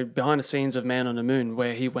about behind the scenes of Man on the Moon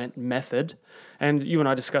where he went method, and you and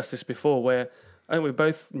I discussed this before where I think we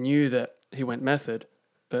both knew that he went method,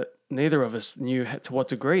 but neither of us knew to what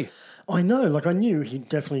degree. I know, like I knew he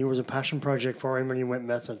definitely was a passion project for him when he went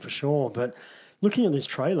method for sure. But looking at this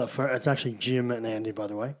trailer it's actually Jim and Andy, by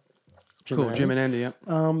the way. Jim and Andy, yeah.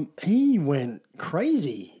 He went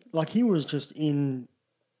crazy. Like he was just in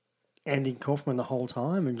Andy Kaufman the whole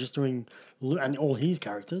time and just doing, and all his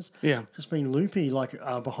characters, Yeah. just being loopy, like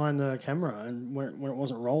behind the camera and when it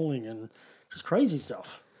wasn't rolling and just crazy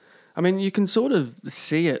stuff. I mean, you can sort of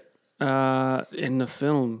see it in the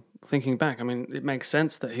film. Thinking back, I mean, it makes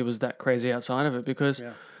sense that he was that crazy outside of it because,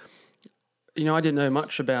 I didn't know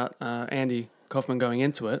much about Andy Kaufman going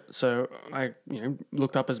into it, so I,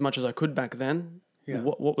 looked up as much as I could back then. Yeah.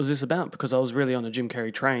 What was this about? Because I was really on a Jim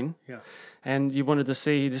Carrey train, and you wanted to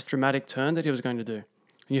see this dramatic turn that he was going to do.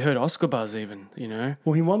 You heard Oscar buzz, even,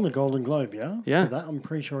 Well, he won the Golden Globe, yeah. Yeah. For that, I'm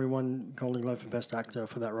pretty sure he won Golden Globe for Best Actor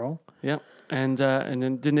for that role. Yeah, and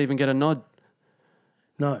then didn't even get a nod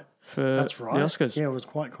No. for That's right. the Oscars. Yeah, it was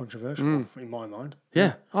quite controversial in my mind.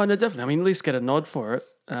 Yeah. Oh, no, definitely. I mean, at least get a nod for it.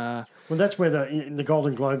 Well, that's where the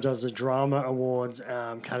Golden Globe does the drama awards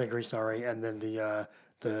category, and then the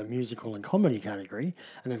musical and comedy category,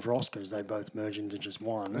 and then for Oscars they both merge into just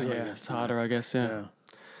one. I Yeah, guess, it's harder, I guess. Yeah, Yeah.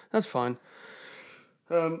 that's fine.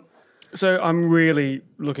 So I'm really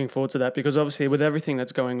looking forward to that because obviously with everything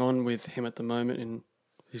that's going on with him at the moment in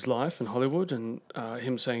his life in Hollywood, and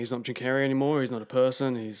him saying he's not Jim Carrey anymore, he's not a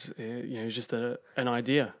person, he's he's just an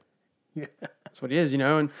idea. Yeah. That's what he is,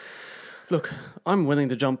 And look, I'm willing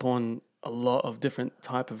to jump on a lot of different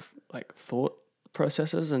type of like thought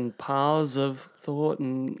processes and paths of thought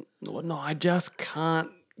and whatnot. I just can't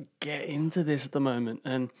get into this at the moment,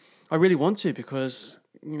 and I really want to because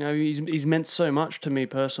he's meant so much to me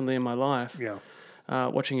personally in my life. Yeah.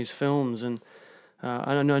 Watching his films, and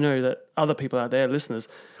I know that other people out there, listeners,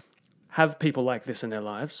 have people like this in their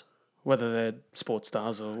lives, whether they're sports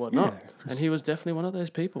stars or whatnot. Yeah, and he was definitely one of those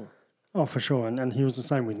people. Oh, for sure, and he was the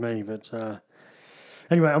same with me. But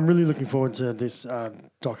anyway, I'm really looking forward to this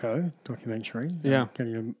documentary. Yeah.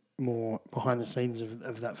 Getting more behind the scenes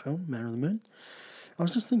of that film, Man on the Moon. I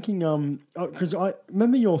was just thinking, because I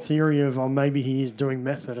remember your theory of maybe he is doing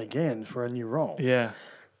method again for a new role. Yeah.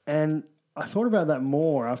 And I thought about that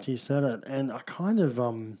more after you said it, and I kind of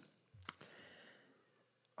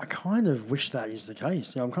wish that is the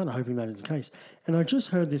case. I'm kind of hoping that is the case. And I just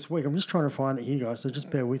heard this week, I'm just trying to find it here, guys, so just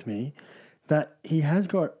bear with me, that he has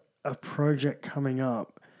got a project coming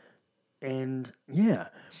up. And yeah,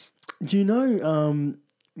 do you know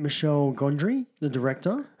Michel Gondry, the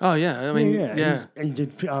director? Oh yeah, I mean yeah. He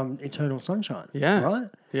did Eternal Sunshine. Yeah. Right?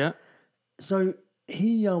 Yeah. So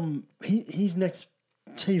his next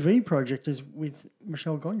TV project is with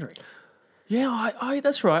Michel Gondry. Yeah, I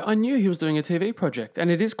that's right. I knew he was doing a TV project, and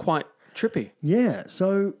it is quite trippy. Yeah,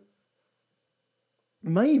 so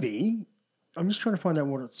maybe, I'm just trying to find out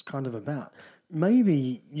what it's kind of about.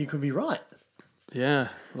 Maybe you could be right. Yeah,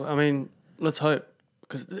 well, I mean, let's hope,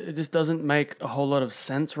 because it just doesn't make a whole lot of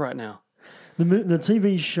sense right now. The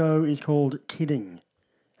TV show is called Kidding,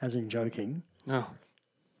 as in joking. No.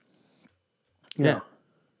 Yeah.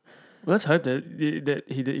 Well, let's hope that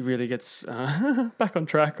he really gets back on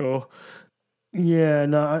track, or... Yeah,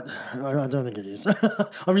 no, I don't think it is.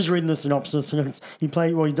 I'm just reading the synopsis, and he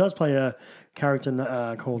does play a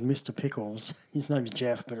character called Mr. Pickles. His name's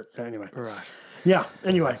Jeff, but anyway. Right. Yeah,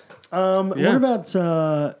 anyway. What about,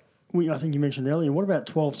 I think you mentioned earlier, what about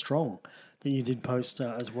 12 Strong that you did post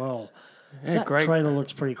as well? Yeah, that great. trailer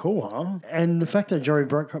looks pretty cool, huh? And the fact that Jerry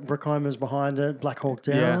Bruckheimer's behind it, Black Hawk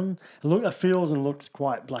Down, it feels and looks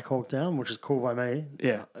quite Black Hawk Down, which is cool by me.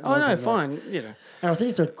 Yeah. Oh, no, fine, And I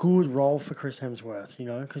think it's a good role for Chris Hemsworth,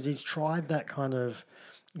 because he's tried that kind of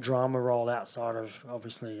drama role outside of,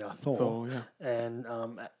 obviously, Thor. Yeah. And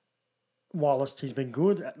whilst he's been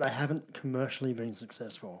good, they haven't commercially been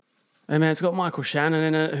successful. Hey man, it's got Michael Shannon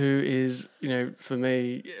in it, who is, for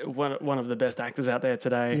me, one of the best actors out there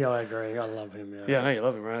today. Yeah, I agree. I love him. Yeah, I know you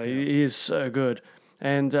love him, right? Yeah. He is so good.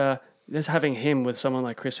 And just having him with someone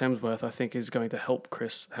like Chris Hemsworth, I think, is going to help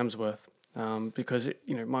Chris Hemsworth because,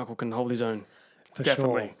 Michael can hold his own. For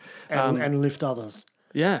definitely. Sure. And lift others.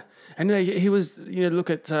 Yeah. And he was, look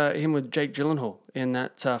at him with Jake Gyllenhaal in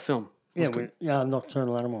that film. Yeah,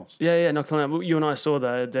 Nocturnal Animals. Yeah, Nocturnal Animals. You and I saw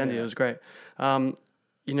that at Dandy. It was great.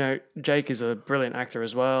 Jake is a brilliant actor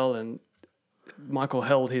as well, and Michael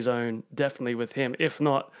held his own definitely with him, if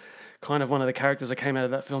not kind of one of the characters that came out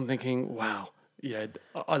of that film thinking, wow,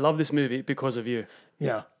 I love this movie because of you.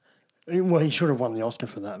 Yeah. Well, he should have won the Oscar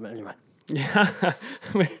for that, but anyway. Yeah.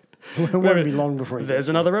 It won't be long before he There's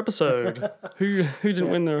another episode. Who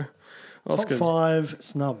didn't win the Oscar? Top 5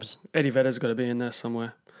 snubs. Eddie Vedder's got to be in there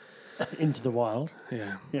somewhere. Into the Wild.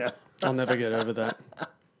 Yeah. Yeah. I'll never get over that.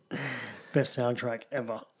 Best soundtrack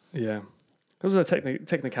ever. Yeah. There was a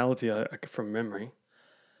technicality from memory.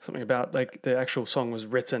 Something about the actual song was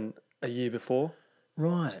written a year before.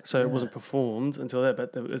 Right. So it wasn't performed until there,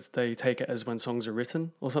 but they take it as when songs are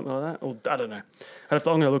written or something like that. Or I don't know. I'm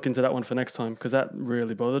going to look into that one for next time because that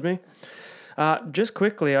really bothered me. Just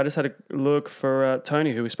quickly, I just had a look for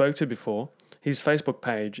Tony, who we spoke to before. His Facebook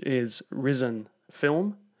page is Risen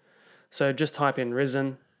Film. So just type in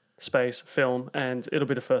Risen space film, and it'll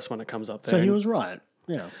be the first one that comes up there. So he was right.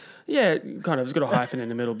 Yeah. Yeah, kind of. It's got a hyphen in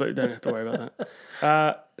the middle, but you don't have to worry about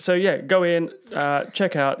that. So yeah, go in,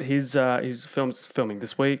 check out his filming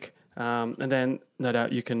this week, and then no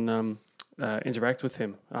doubt you can interact with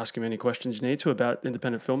him, ask him any questions you need to about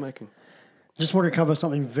independent filmmaking. Just want to cover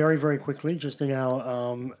something very, very quickly, just in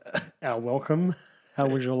our welcome. How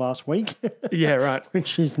was your last week? Yeah, right.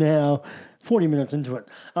 Which is now 40 minutes into it.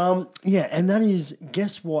 And that is,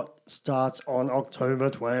 guess what starts on October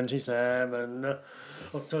 27?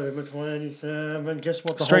 October 27. Guess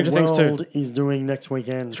what the Stranger whole Things 2. world is doing next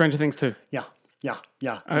weekend? Stranger Things 2. Yeah.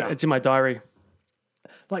 It's in my diary.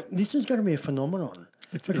 Like, this is going to be a phenomenon.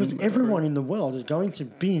 Because everyone in the world is going to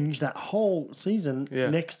binge that whole season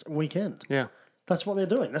next weekend. Yeah. That's what they're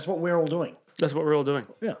doing. That's what we're all doing. That's what we're all doing.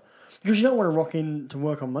 Yeah. Because you don't want to rock in to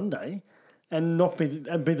work on Monday and not be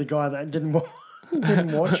the guy that didn't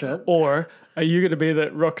watch it. Or are you going to be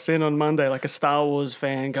that rocks in on Monday like a Star Wars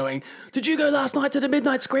fan going, did you go last night to the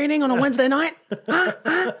midnight screening on a Wednesday night?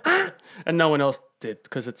 And no one else did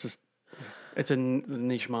because it's a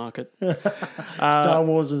niche market. Star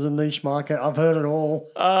Wars is a niche market. I've heard it all.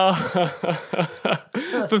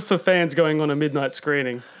 for fans going on a midnight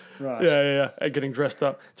screening. Right. Yeah. And getting dressed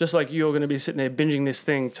up. Just like you're going to be sitting there binging this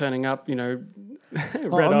thing, turning up,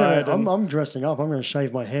 red-eyed. I'm dressing up. I'm going to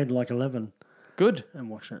shave my head like 11 Good. and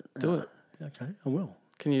watch it. Do it. Okay, I will.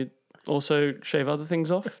 Can you also shave other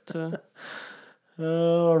things off?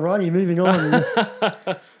 Alrighty, moving on.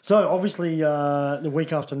 So, obviously, the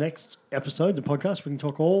week after next episode, the podcast, we can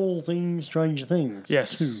talk all things Stranger Things.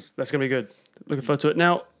 Yes, 2. that's going to be good. Looking forward to it.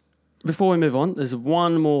 Now, before we move on, there's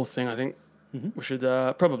one more thing I think we should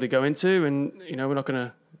probably go into, and, we're not going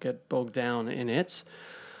to get bogged down in it,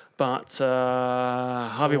 but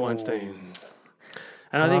Harvey Weinstein.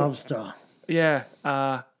 And I think, Harvster.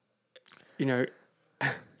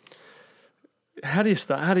 how do you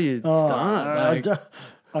start? Like,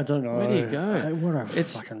 I don't know. Where do you go? What a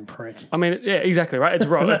fucking prick. I mean, yeah, exactly right. It's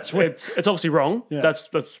wrong. That's it's obviously wrong. Yeah. That's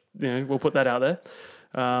we'll put that out there,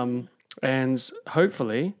 and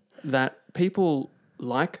hopefully that people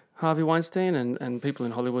like Harvey Weinstein and people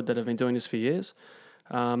in Hollywood that have been doing this for years,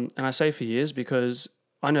 and I say for years because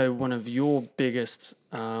I know one of your biggest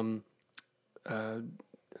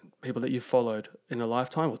people that you've followed in a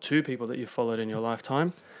lifetime, or two people that you've followed in your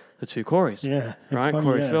lifetime, the two Coreys. Yeah. It's Right? funny,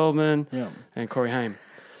 Corey yeah. Feldman Yeah. and Corey Haim.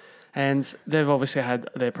 And they've obviously had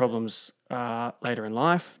their problems later in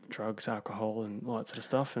life, drugs, alcohol, and all that sort of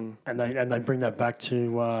stuff. And And they bring that back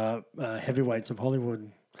to heavyweights of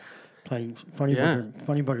Hollywood playing funny Yeah.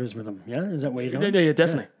 buggers with them. Yeah, is that where you're going? yeah,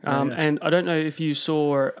 definitely. Yeah. And I don't know if you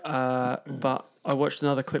saw, but I watched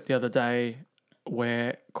another clip the other day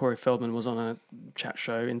where Corey Feldman was on a chat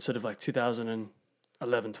show in sort of like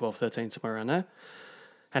 2011, 12, 13, somewhere around there.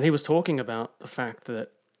 And he was talking about the fact that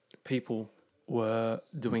people were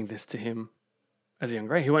doing this to him as a young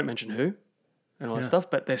grey. He won't mention who and all that stuff,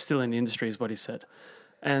 but they're still in the industry is what he said.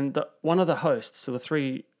 And one of the hosts, so the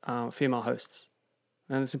three female hosts,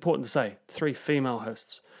 and it's important to say, 3 female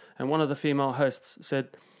hosts, and one of the female hosts said,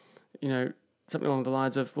 something along the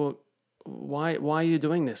lines of, well, why are you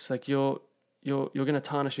doing this? Like you're going to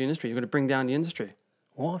tarnish the industry. You're going to bring down the industry.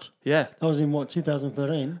 What? Yeah. That was in what,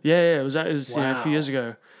 2013? Yeah. It was a Wow. few years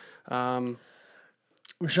ago.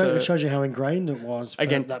 It shows you how ingrained it was. For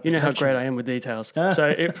Again, that you know how protection. great I am with details. So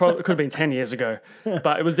it could have been 10 years ago,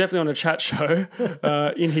 but it was definitely on a chat show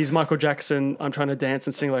in his Michael Jackson, I'm trying to dance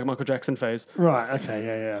and sing like Michael Jackson phase. Right. Okay.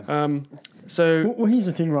 Yeah. So Well, here's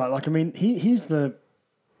the thing, right? Like, I mean, here's the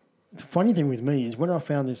funny thing with me is when I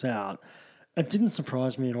found this out, it didn't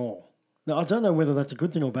surprise me at all. Now, I don't know whether that's a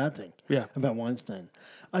good thing or bad thing Yeah. about Weinstein.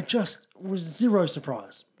 I just was zero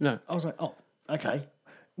surprise. No. I was like, oh, okay,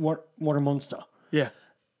 what a monster. Yeah.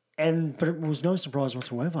 But it was no surprise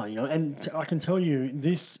whatsoever, And I can tell you,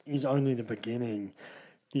 this is only the beginning,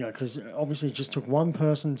 because obviously it just took one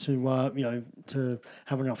person to, to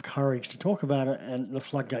have enough courage to talk about it, and the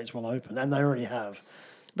floodgates will open, and they already have.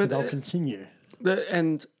 But they'll continue.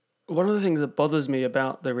 And one of the things that bothers me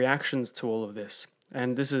about the reactions to all of this,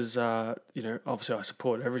 and this is, obviously I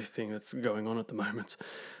support everything that's going on at the moment,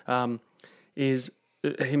 is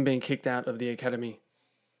him being kicked out of the academy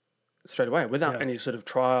straight away without any sort of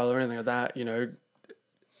trial or anything like that.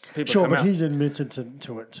 People Sure, come but out. he's admitted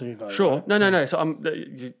to it too, though. Sure. Right? No. So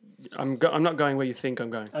I'm not going where you think I'm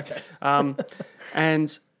going. Okay.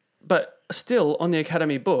 But still on the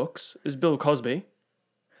academy books is Bill Cosby,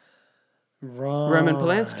 Right. Roman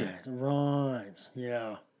Polanski. Right.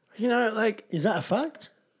 Yeah. Like, Is that a fact?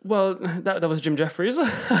 well, that was Jim Jeffries,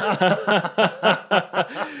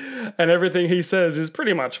 and everything he says is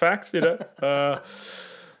pretty much facts. That's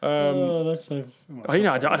so. I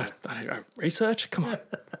don't research. Come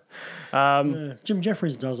on. Jim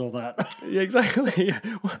Jeffries does all that. Yeah, exactly.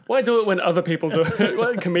 Why do it when other people do it?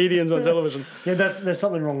 Why comedians on television? Yeah, there's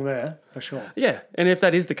something wrong there for sure. Yeah, and if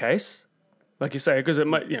that is the case, like you say, because it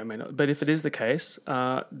might, may not. But if it is the case,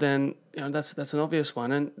 then that's an obvious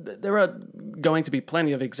one, and there are going to be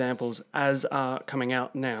plenty of examples as are coming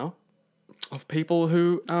out now of people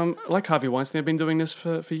who, like Harvey Weinstein, have been doing this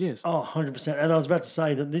for years. Oh, 100%. And I was about to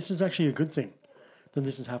say that this is actually a good thing. that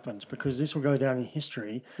this has happened, because this will go down in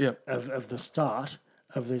history Yep. of the start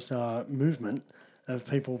of this movement of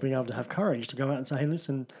people being able to have courage to go out and say, hey,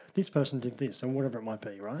 listen, this person did this, or whatever it might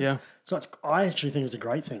be, right? Yeah. So I actually think it's a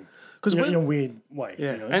great thing. 'Cause in a weird way.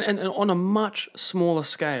 Yeah, You know? and on a much smaller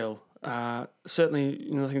scale, certainly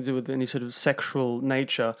nothing to do with any sort of sexual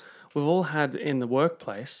nature. We've all had in the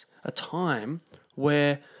workplace a time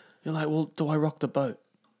where you're like, well, do I rock the boat?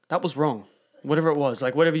 That was wrong. Whatever it was,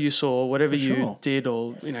 like whatever you saw, whatever you sure. did,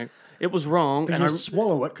 or it was wrong. But and you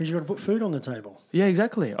swallow it because you've got to put food on the table. yeah,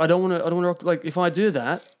 exactly. I don't want to rock. Like if I do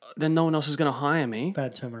that, then no one else is going to hire me.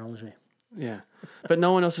 Bad terminology. Yeah, but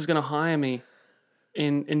no one else is going to hire me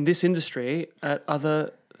in this industry at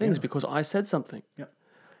other things because I said something. Yep.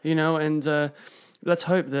 And let's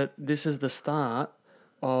hope that this is the start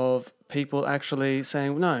of people actually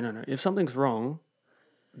saying, no. If something's wrong,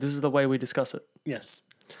 this is the way we discuss it. Yes.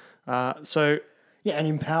 So Yeah, and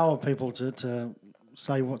empower people to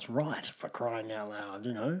say what's right, for crying out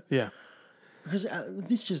loud, yeah, Because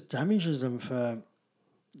this just damages them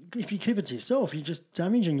if you keep it to yourself, you're just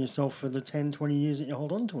damaging yourself for the 10, 20 years that you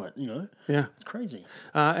hold on to it, yeah. It's crazy.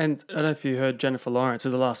 And I don't know if you heard Jennifer Lawrence,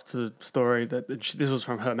 the last story that this was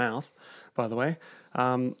from her mouth, by the way.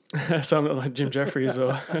 So I'm not like Jim Jeffries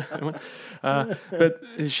or anyone. But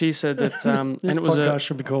she said that, This and it was podcast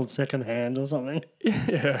should be called Secondhand or something.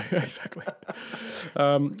 yeah, exactly.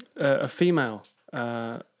 A female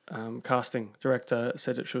casting director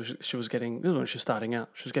said that she was getting, this was when she was starting out,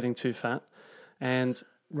 she was getting too fat, and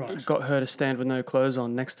Right. got her to stand with no clothes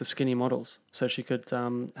on next to skinny models so she could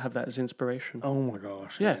have that as inspiration. Oh my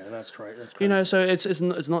gosh. Yeah. That's great. That's crazy. So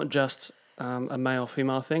it's not just a male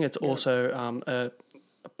female thing. It's also a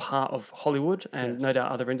part of Hollywood and no Yes. doubt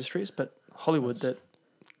other industries, but Hollywood that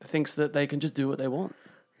thinks that they can just do what they want.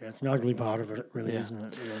 Yeah, it's an ugly part of it, really, Yeah.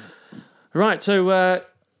 isn't it? Right. So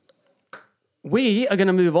we are going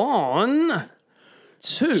to move on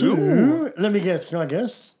to Let me guess. Can I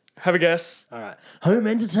guess? have a guess. All right. Home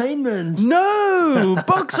entertainment. No,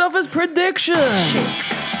 box office predictions.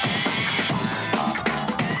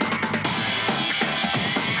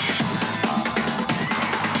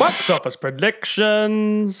 Box office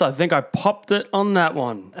predictions. I think I popped it on that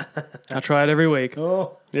one. I try it every week.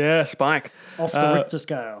 Oh, Yeah, Spike. off the Richter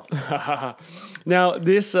scale. Now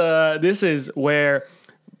this is where it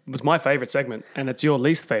was my favorite segment, and it's your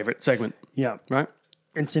least favorite segment, Yeah. right?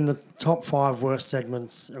 It's in the top 5 worst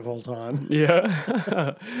segments of all time.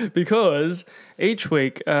 Yeah, because each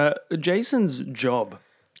week, Jason's job,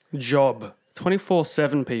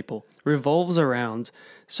 24/7 people, revolves around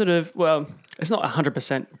sort of, well, it's not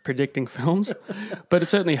 100% predicting films, but it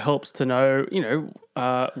certainly helps to know,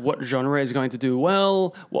 what genre is going to do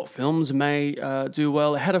well, what films may do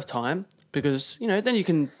well ahead of time, because, then you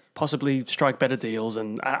can possibly strike better deals,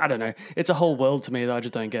 and I don't know. It's a whole world to me that I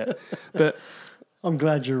just don't get. But I'm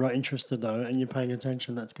glad you're interested, though, and you're paying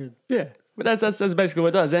attention. That's good. yeah, but that's basically what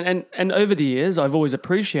it does. And over the years, I've always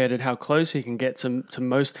appreciated how close he can get to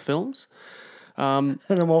most films. And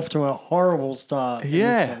I'm off to a horrible start. in this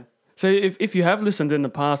Yeah. one. So if you have listened in the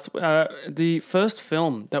past, the first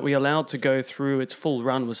film that we allowed to go through its full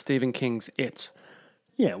run was Stephen King's It.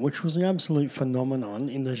 Yeah, which was an absolute phenomenon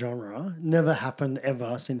in the genre. Never happened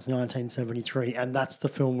ever since 1973, and that's the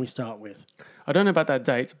film we start with. I don't know about that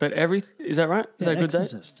date, but is that right? Is that a good date?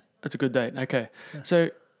 Exorcist. That's a good date. Okay. So,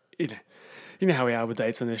 you know how we are with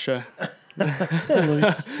dates on this show.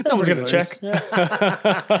 Loose. No one's going to check. Yeah.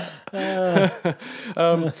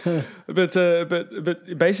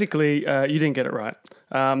 But basically, you didn't get it right.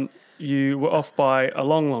 You were off by a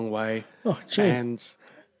long, long way. Oh, gee. And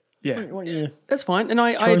yeah, Why don't you that's fine. And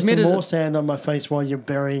I throw some admitted, more sand on my face while you're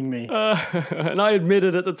burying me? and I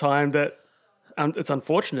admitted at the time that it's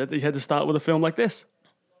unfortunate that you had to start with a film like this.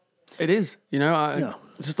 It is, Yeah.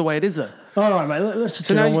 it's just the way it is, though. All right, mate. Let's just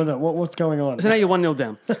So get now on you- with it. What's going on? So now you're 1-0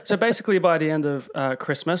 down. So basically, by the end of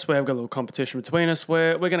Christmas, we have got a little competition between us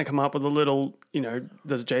where we're going to come up with a little,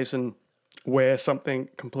 does Jason wear something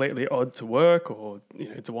completely odd to work, or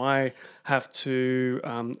do I have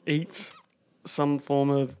to eat some form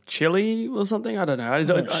of chili or something? I don't know.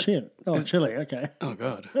 Oh, shit. Oh, chili. Okay. Oh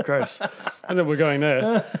God, gross! I know we're going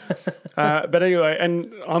there. But anyway,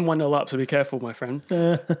 and I'm 1-0 up, so be careful, my friend.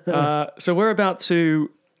 So we're about to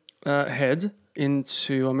head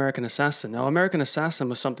into American Assassin. Now, American Assassin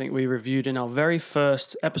was something we reviewed in our very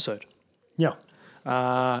first episode, Yeah.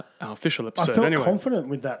 our official I episode. felt Anyway, confident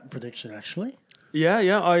with that prediction, actually. yeah.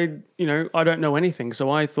 I don't know anything,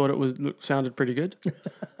 so I thought it sounded pretty good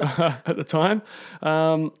at the time.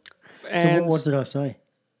 So And what did I say?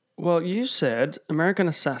 well, you said American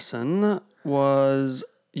Assassin was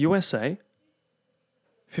USA,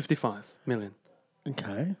 55 million.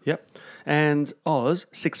 Okay. Yep. And Oz,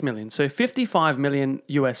 6 million. So 55 million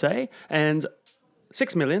USA and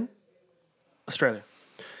 6 million Australia.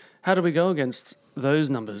 How do we go against those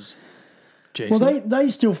numbers, Jason? Well, they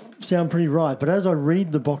still sound pretty right, but as I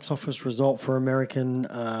read the box office result for American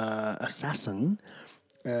Assassin,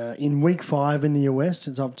 in week 5 in the US,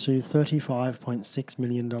 it's up to $35.6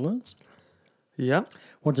 million. Yep.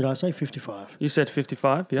 What did I say? 55. You said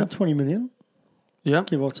 55, yep. 20 million, Yep.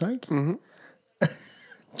 give or take. Mm-hmm.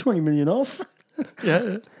 20 million off.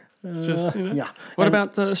 Yeah. It's just, you know. Yeah. What And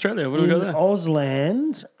about Australia? What do we in got there?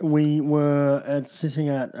 Ausland, it's sitting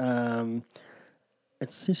at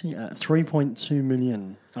 3.2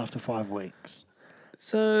 million after 5 weeks.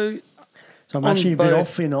 So So I'm On actually a bit both.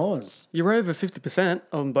 off in Oz. you're over 50%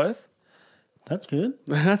 on both. That's good.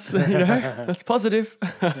 That's, that's positive.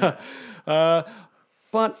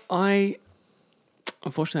 But I,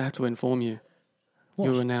 unfortunately, have to inform you.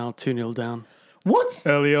 You are now 2-0 down. What?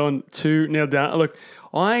 Early on, 2-0 down. Look,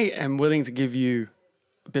 I am willing to give you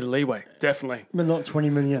a bit of leeway, definitely. But not 20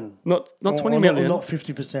 million. Not 20 Or million Not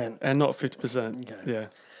 50%. and not 50%. Okay. Yeah.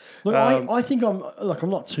 Look, I think I'm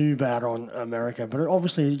not too bad on America, but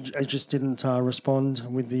obviously it just didn't respond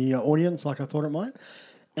with the audience like I thought it might.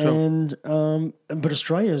 And but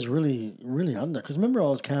Australia is really under, because remember I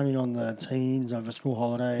was counting on the teens over school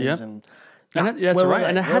holidays Yep. and And that's where were right. they?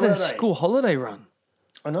 And it Where had were a they? school holiday run.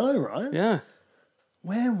 I know, right? Yeah.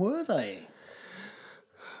 Where were they?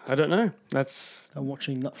 I don't know. That's They're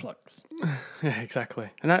watching Netflix. yeah, exactly.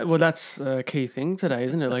 And that's a key thing today,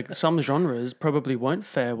 isn't it? Like some genres probably won't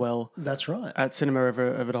fare well That's right. at cinema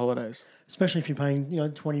over the holidays. Especially if you're paying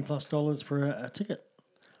 $20+ for a ticket,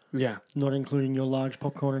 Yeah. not including your large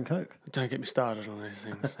popcorn and Coke. Don't get me started on these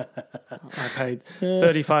things. I paid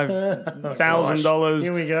 $35,000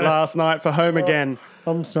 Here we go. last night for Home Again.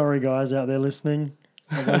 I'm sorry, guys out there listening.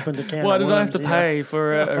 I've opened a can Why of did I have worms to here. pay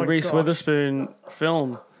for a Oh, Reese gosh. Witherspoon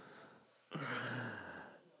film?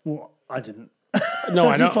 Well, I didn't. No,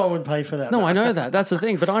 I As if I know. would pay for that. No, I know that. That's the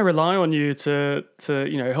thing. But I rely on you to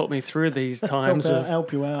help me through these times of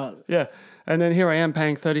help you out. yeah. And then here I am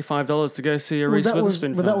paying $35 to go see a Reese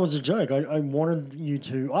Witherspoon film. that was a joke. I wanted you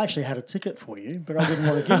to. I actually had a ticket for you, but I didn't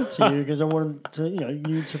want to give it to you because I wanted to,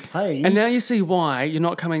 you to pay. And now you see why you're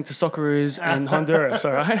not coming to Socceroos and Honduras,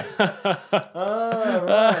 all right? Oh,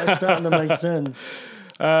 right, it's starting to make sense.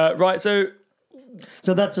 Right, so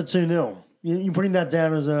So that's a 2-0. You're putting that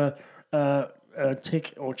down as a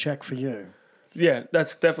tick or check for you. yeah,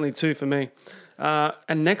 that's definitely 2 for me.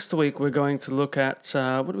 And next week we're going to look at what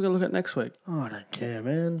are we going to look at next week? Oh, I don't care,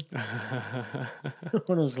 man.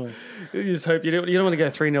 Honestly, You just hope you don't want to go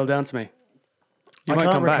 3-0 down to me. You I might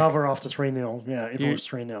can't come back. recover after 3-0. Yeah, if it was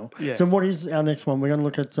 3-0. Yeah. So what is our next one? We're going to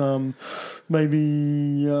look at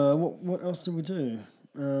maybe what else did we do?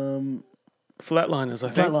 Flatliners,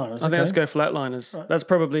 I think. Flatliners, I think let's okay. go Flatliners. That's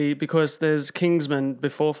probably because there's Kingsman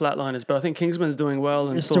before Flatliners, but I think Kingsman's doing well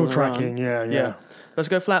and It's still on the run. tracking. Yeah. Yeah. Let's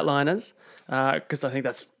go Flatliners because I think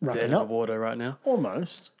that's Wrapping dead in the up. water right now.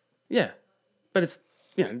 Almost. Yeah, but it's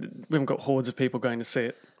we haven't got hordes of people going to see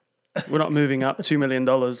it. We're not moving up $2 million.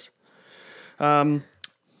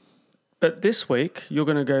 But this week you're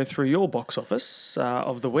going to go through your box office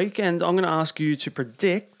of the week, and I'm going to ask you to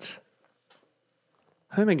predict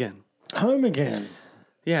Home Again. Home Again.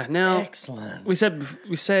 Yeah. Now Excellent. we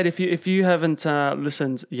said if you haven't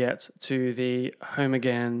listened yet to the Home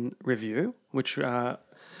Again review, which it'll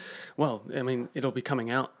be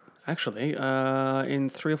coming out actually in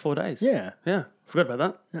 3 or 4 days. Yeah. Yeah, forgot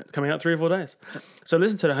about that. Coming out 3 or 4 days. So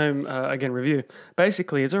listen to the Home Again review.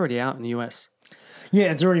 Basically, it's already out in the US. Yeah,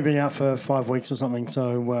 it's already been out for 5 weeks or something.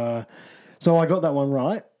 So I got that one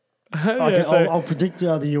right. I'll predict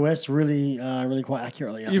the US really quite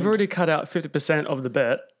accurately. I You've think. already cut out 50% of the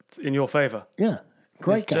bet in your favour. Yeah.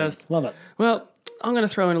 Great It's game. just- Love it. Well, I'm going to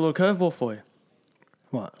throw in a little curveball for you.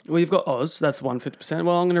 What? Well, you've got Oz, that's 150%.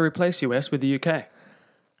 Well, I'm going to replace US with the UK.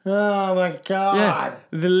 Oh my God. Yeah,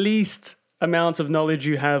 the least amount of knowledge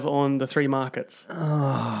you have on the 3 markets.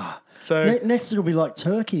 So, Next it'll be like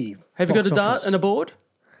Turkey. have you got a box dart office. and a board?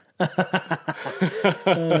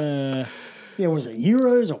 Yeah, was it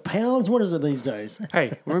euros or pounds? What is it these days?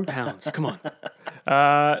 Hey, we're in pounds. Come on.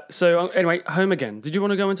 So anyway, Home Again. Did you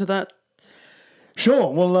want to go into that?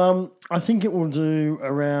 Sure. Well, I think it will do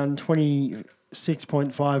around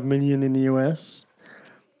 26.5 million in the US.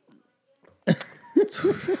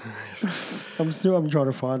 I'm trying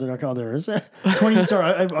to find it. Oh, there it is. 20. Sorry,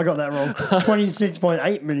 I got that wrong.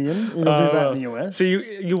 26.8 million. It'll do that in the US. So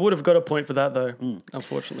you would have got a point for that though,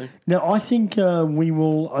 unfortunately. Now, I think we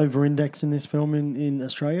will over-index in this film in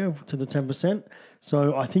Australia to the 10%.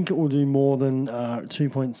 So I think it will do more than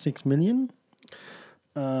 2.6 million.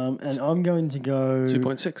 And I'm going to go...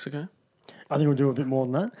 2.6, okay. I think we'll do a bit more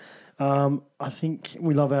than that. I think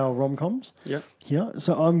we love our rom-coms Yep. here.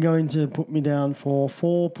 So I'm going to put me down for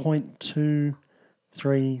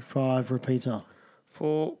 4.235 repeater.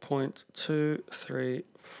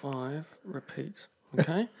 4.235 repeat.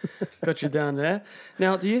 Okay. Got you down there.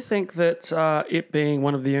 Now, do you think that it being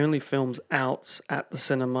one of the only films out at the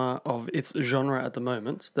cinema of its genre at the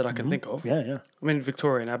moment that I can think of? Yeah, yeah. I mean,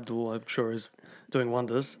 Victoria and Abdul, I'm sure, is doing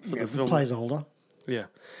wonders for the film. Placeholder. Yeah.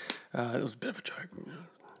 It was a bit of a joke.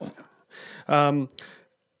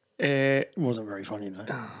 It wasn't very funny, though.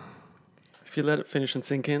 If you let it finish and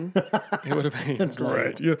sink in, it would have been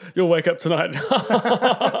great. loud. You'll wake up tonight.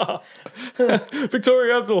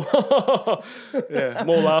 Victoria Abdul. Yeah,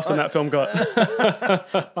 more laughs than that film got.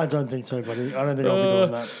 I don't think so, buddy. I don't think I'll be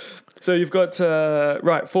doing that. So you've got,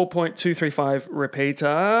 4.235 repeater.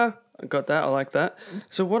 I got that. I like that.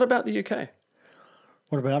 So what about the UK?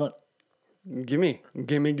 What about it? Gimme. Now,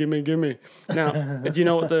 do you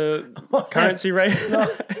know what the currency rate? I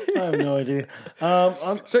have no idea.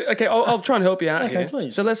 So, okay, I'll try and help you out Okay, here.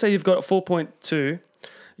 please. So let's say you've got a 4.2.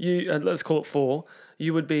 Let's call it 4.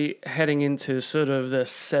 You would be heading into sort of the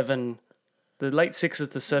late 6s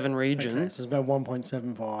to 7 region. Okay, so it's about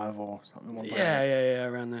 1.75 or something. 1.8. Yeah,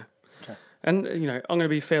 around there. Okay. And, I'm going to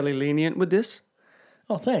be fairly lenient with this.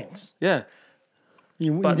 Oh, thanks. Yeah.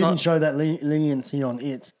 You But didn't not- show that leniency on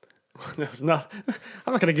it. There's nothing. I'm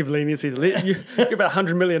not going to give leniency to you. Get about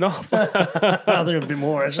 100 million off. I think a bit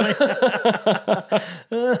more, actually.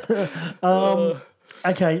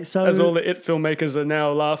 Okay, so... As all the IT filmmakers are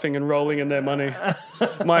now laughing and rolling in their money.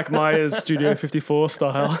 Mike Myers, Studio 54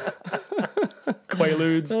 style.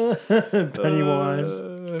 Quaaludes. Pennywise.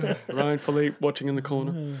 Ryan Philippe watching in the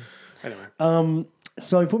corner. Anyway.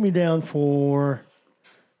 So put me down for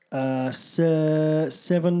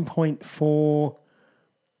 7.4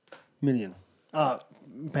 million.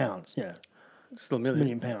 Pounds, yeah. Still a million.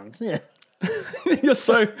 Million pounds, yeah. You're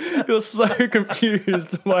so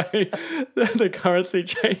confused by the currency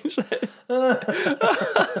change.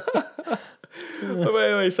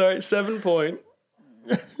 Wait, sorry. 7.4.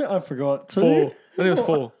 I forgot. I think it was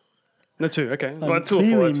 4. No, 2. Okay. I'm Well, 2 or 4.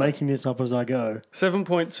 clearly that's fine. making this up as I go.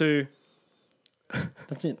 7.2.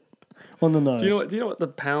 That's it. On the nose. Do you know what the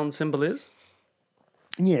pound symbol is?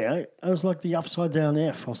 Yeah, it was like the upside down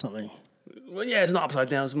F or something. Well, yeah, it's not upside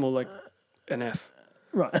down. It's more like an F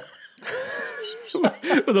Right.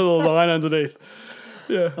 with a little line underneath.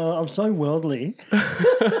 Yeah. I'm so worldly.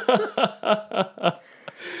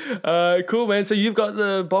 Cool, man. So you've got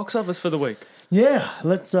the box office for the week. Yeah,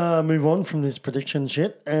 let's move on from this prediction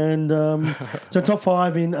shit. And so top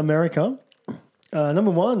 5 in America.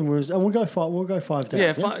 Number 1 was we'll go 5. We'll go 5 down.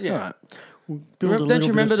 Yeah, 5, yeah. All right. We'll build a Don't little you bit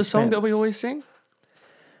remember of the song that we suspense. always sing?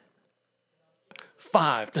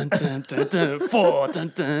 5, dun, dun, dun, dun, 4,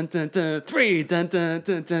 dun, dun, dun, dun, 3, dun, dun,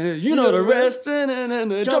 dun, dun. You know the rest. Dun, dun, dun,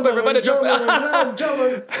 dun. Jump, everybody, jump.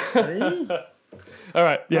 See? All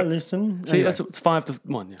right, I yeah. listen. See, Anyway. it's 5 to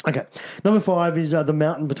 1. Yeah. Okay. Number 5 is The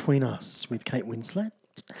Mountain Between Us with Kate Winslet.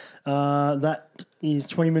 That is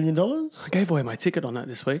 $20 million. I gave away my ticket on that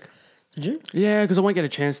this week. Did you? Yeah, because I won't get a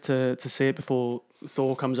chance to see it before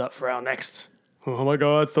Thor comes up for our next. Oh my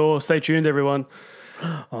God, Thor! Stay tuned, everyone.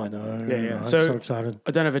 I know. Yeah. I'm So- so excited.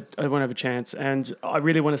 I won't have a chance, and I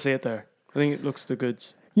really want to see it though. I think it looks the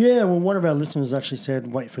goods. Yeah, well, one of our listeners actually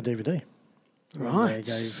said wait for DVD. when Right.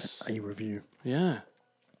 They gave a review. Yeah.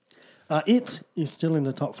 It is still in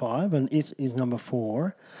the top 5, and it is number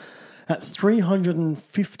 4 at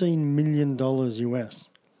 $315 million US.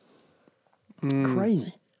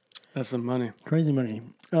 Crazy. That's some money. Crazy money.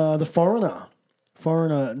 The Foreigner.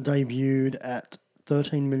 Foreigner debuted at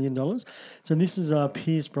 $13 million. So this is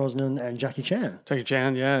Pierce Brosnan and Jackie Chan. Jackie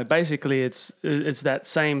Chan, yeah. Basically, it's that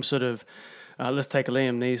same sort of. Let's take a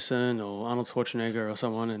Liam Neeson or Arnold Schwarzenegger or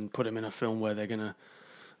someone and put him in a film where they're gonna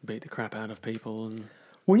beat the crap out of people and.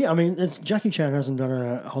 Well, yeah, I mean, Jackie Chan hasn't done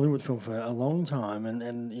a Hollywood film for a long time,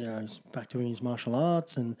 and you know, he's back doing his martial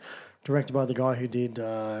arts and directed by the guy who did,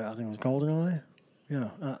 I think it was GoldenEye. Yeah.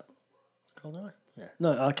 GoldenEye? Yeah.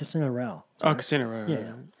 No, Casino Royale. Oh, Casino Royale. Yeah.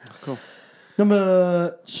 Yeah, cool.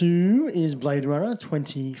 Number 2 is Blade Runner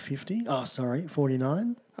 2050. Oh, sorry,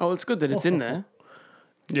 49. Oh, it's good that it's in there.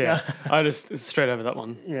 Yeah, I just straight over that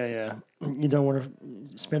one. Yeah. You don't want to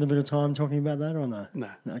spend a bit of time talking about that or no? No.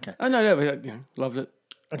 Okay. Oh no, but, loved it.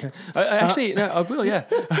 Okay. I actually, no, I will. Yeah.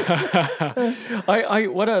 I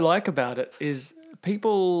what I like about it is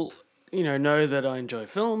people, know that I enjoy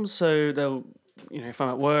films, so they'll, if I'm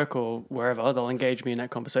at work or wherever, they'll engage me in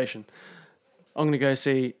that conversation. I'm going to go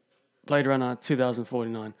see Blade Runner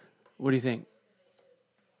 2049. What do you think?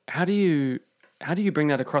 How do you how do you bring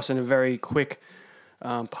that across in a very quick,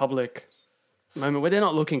 public moment where they're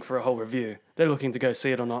not looking for a whole review? They're looking to go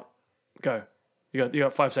see it or not. Go. You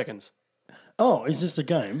got 5 seconds. Oh, is this a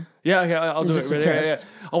game? Yeah, okay, I'll do Is it. this a Really, yeah, test?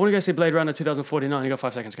 yeah. I want to go see Blade Runner 2049. You got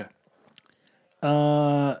 5 seconds. Go.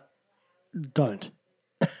 Don't.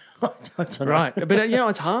 I don't know. Right, but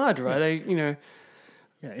it's hard, right? Yeah,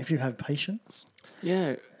 if you have patience.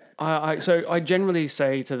 Yeah. So I generally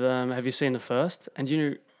say to them, "Have you seen the first?"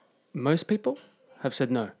 And most people have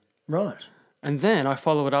said no. Right. And then I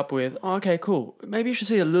follow it up with, "Oh, okay, cool. Maybe you should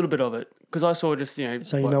see a little bit of it because I saw just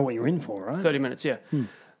So you know what you're in for, right? 30 minutes, yeah."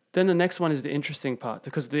 Then the next one is the interesting part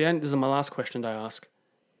because at the end this is my last question I ask.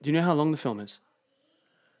 Do you know how long the film is?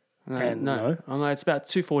 And no. I'm like, it's about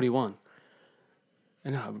 2:41.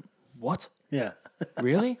 And I'm, what? Yeah.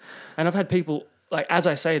 Really? And I've had people, like, as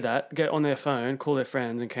I say that, get on their phone, call their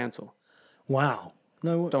friends, and cancel. Wow.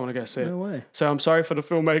 No. Don't want to go see it. No way. So I'm sorry for the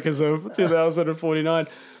filmmakers of 2049,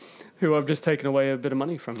 who I've just taken away a bit of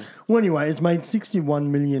money from. Well, anyway, it's made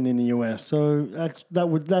 61 million in the US, so that's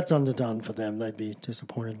underdone for them. They'd be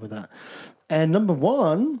disappointed with that. And number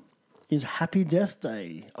 1 is Happy Death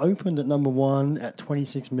Day, opened at number 1 at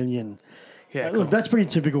 26 million. Yeah, Look, that's pretty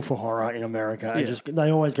typical for horror in America. Yeah.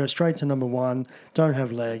 They always go straight to number 1, don't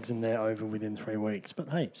have legs, and they're over within 3 weeks. But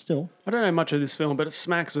hey, still. I don't know much of this film, but it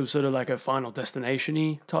smacks of sort of like a Final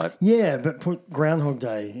Destination-y type. Yeah, but put Groundhog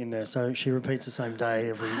Day in there, so she repeats the same day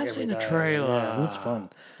every I've every seen the day. trailer. Yeah, it looks fun.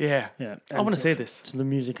 Yeah. Yeah, I want to And see this. To the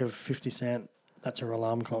music of 50 Cent, that's her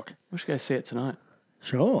alarm clock. We should go see it tonight.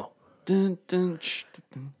 Sure. Dun, dun, ch,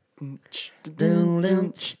 dun, dun, ch, dun, Dun, dun,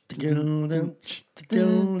 dun, ch, tsk, dun, dun, dun, tsk,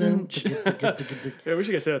 dun, dun, tsk, tsk, tsk, tsk. Yeah, we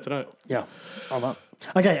should go see that tonight. Yeah, I'm up.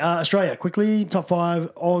 Okay, Australia, quickly, top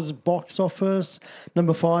 5 Oz box office.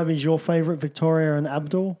 Number 5 is your favourite, Victoria and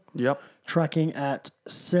Abdul, Yep. tracking at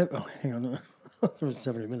 7. Oh, hang on, it was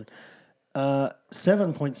 70 million.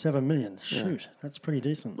 7.7 million. Shoot, that's pretty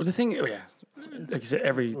decent. Well, the thing, like you said,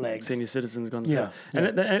 every Legs. senior citizen's gone to Yeah, see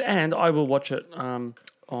it. And I will watch it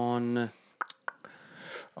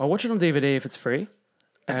I'll watch it on DVD if it's free,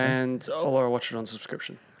 or I'll watch it on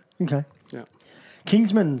subscription. Okay. Yeah.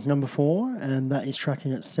 Kingsman's number 4, and that is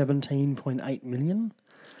tracking at 17.8 million.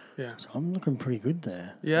 Yeah. So I'm looking pretty good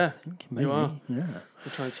there. Yeah. Maybe. You are. Yeah.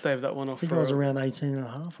 We'll try and stave that one off. I think I was around 18 and a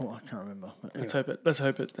half, or I can't remember. But anyway. Let's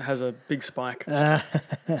hope it has a big spike.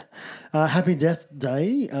 Happy Death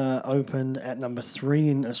Day opened at number 3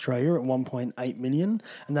 in Australia at 1.8 million,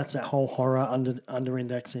 and that's that whole horror under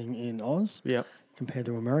indexing in Oz Yep. compared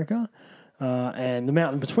to America. And The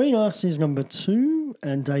Mountain Between Us is number 2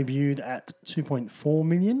 and debuted at 2.4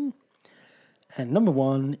 million. And number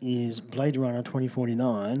 1 is Blade Runner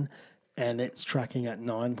 2049, and it's tracking at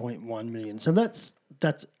 9.1 million. So that's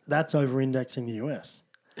over indexing the US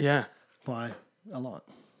Yeah. by a lot.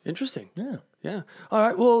 Interesting. Yeah. Yeah. All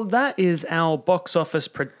right. Well, that is our box office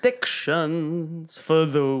predictions for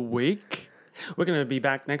the week. We're going to be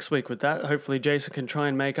back next week with that. Hopefully, Jason can try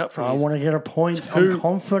and make up for I his want to get a point. I'm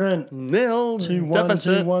confident. 2-0 2-1,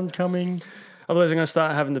 deficit. 2-1's coming. Otherwise, I'm going to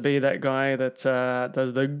start having to be that guy that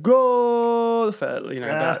does the goal for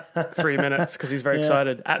about 3 minutes because he's very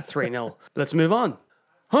excited at 3-0. Let's move on.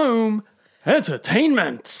 Home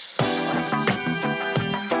entertainment.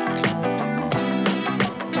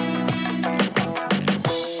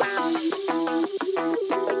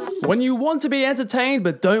 When you want to be entertained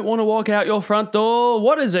but don't want to walk out your front door,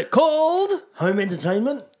 what is it called? Home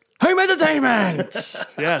entertainment? Home entertainment.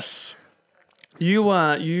 Yes. You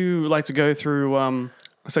like to go through. I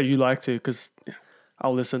say you like to because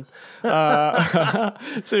I'll listen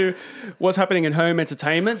to what's happening in home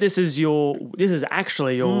entertainment. This is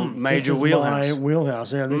actually your major This is wheelhouse. my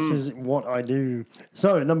wheelhouse. Yeah, this is what I do.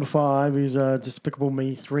 So number 5 is Despicable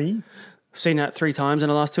Me 3. Seen that 3 times in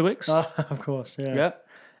the last 2 weeks. Of course, yeah. Yep.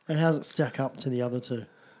 And how does it stack up to the other 2?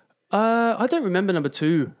 I don't remember number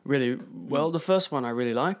 2 really well. The first one I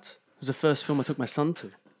really liked. It was the first film I took my son to.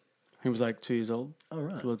 He was like 2 years old. Oh,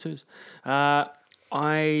 right. Little 2s.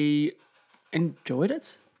 I enjoyed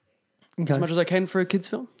it Okay. as much as I can for a kids'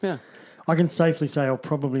 film. Yeah. I can safely say I'll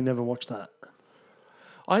probably never watch that.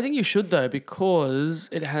 I think you should though because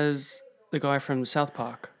it has the guy from South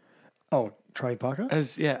Park Oh, Trey Parker?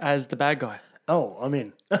 as the bad guy. Oh, I'm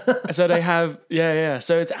in. So they have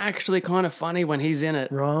So it's actually kind of funny when he's in it,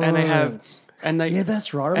 Right. And they Yeah,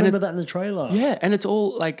 that's right. I and remember it- that in the trailer. yeah, and it's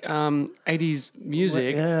all like 80s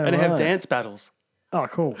music, Yeah, and they have right. dance battles. Oh,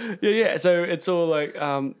 cool. Yeah. So it's all like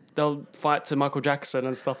they'll fight to Michael Jackson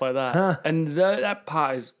and stuff like that, and that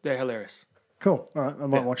part they're hilarious. Cool. All right, I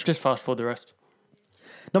might watch it. Just fast forward the rest.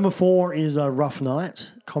 Number 4 is a Rough Night.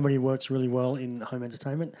 Comedy works really well in home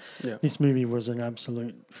entertainment. Yeah. This movie was an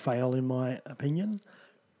absolute fail, in my opinion,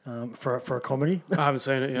 for a comedy. I haven't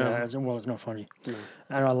seen it. Yeah, it's not funny.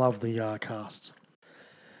 And I love the cast.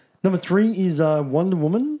 Number 3 is Wonder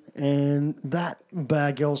Woman, and that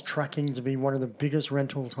bad girl's tracking to be one of the biggest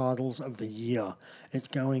rental titles of the year. It's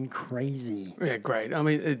going crazy. Yeah, great. I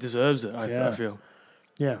mean, it deserves it. I feel.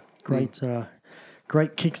 Yeah, great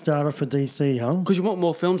Kickstarter for DC, huh? Because you want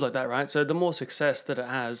more films like that, right? So the more success that it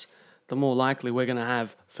has, the more likely we're going to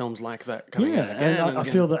have films like that coming out again. And I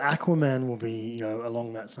again. feel that Aquaman will be,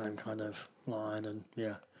 along that same kind of line, and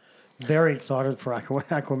very excited for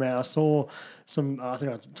Aquaman. I saw some, I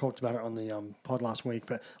think I talked about it on the pod last week,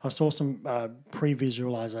 but I saw some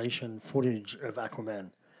pre-visualization footage of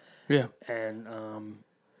Aquaman, Yeah. and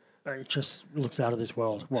it just looks out of this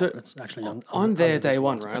world. Well, So, it's actually I'm under there this day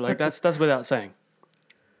one, world. right? Like that's without saying.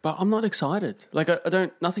 But I'm not excited. Like I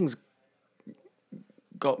don't. Nothing's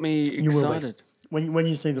got me You will be. excited. When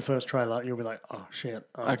you see the first trailer, you'll be like, oh shit,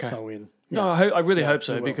 I'm Okay. so in. No, I really hope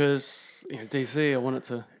so you will. because DC. I want it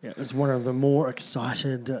to. Yeah, it's one of the more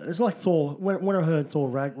excited. It's like Thor. When I heard Thor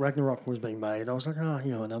Ragnarok was being made, I was like,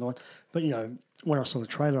 another one. But when I saw the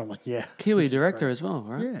trailer, I'm like, yeah, Kiwi this is director great. as well,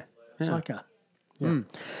 right? Yeah, Yeah. Taika. Yeah.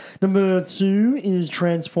 Number 2 is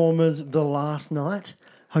Transformers: The Last Night.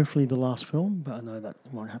 Hopefully, the last film, but I know that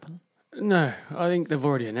won't happen. No, I think they've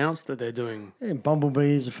already announced that they're doing. Yeah,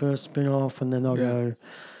 Bumblebee is the first spin-off, and then they'll go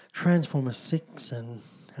Transformers 6 and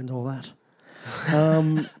all that.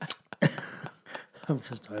 I'm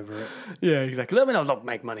just over it. Yeah, exactly. Let me not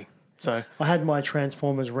make money. So I had my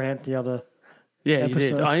Transformers rant the other. yeah, you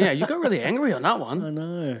did. Episode. Oh yeah, you got really angry on that I one.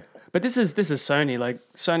 know. But this is Sony. Like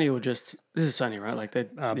Sony will just. This is Sony, right? Like they.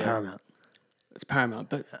 Paramount. It's Paramount.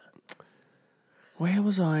 But where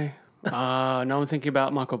was I? No, I'm thinking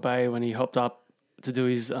about Michael Bay when he hopped up to do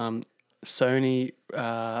his Sony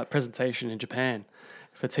presentation in Japan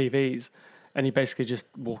for TVs, and he basically just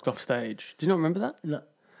walked off stage. Do you not remember that? No.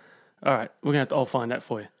 All right, we're gonna have to. I'll find that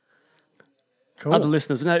for you. Cool. Other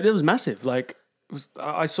listeners, no, it was massive. Like,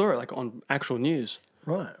 I saw it like on actual news.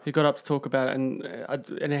 Right. He got up to talk about it,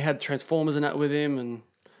 and he had Transformers and that with him, and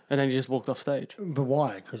then he just walked off stage. But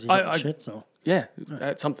why? Because you I- got I- shit, so. Yeah,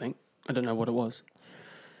 something. I don't know what it was.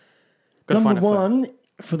 Gotta Number find it for you. 1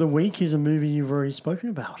 for the week is a movie you've already spoken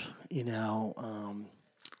about in our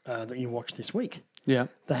that you watched this week, Yeah.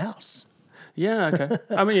 The House. Yeah, okay.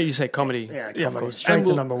 I mean, you say comedy. Yeah, of comedy. course. Straight And to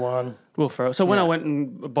we'll- number 1. Will Ferrell. So when I Yeah. went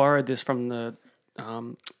and borrowed this from the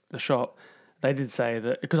shop, they did say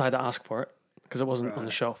that, because I had to ask for it, because it wasn't on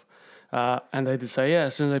the shelf. And they did say,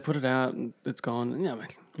 as soon as they put it out, it's gone.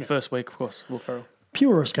 And, first week, of course, Will Ferrell.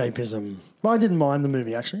 Pure escapism. Well, I didn't mind the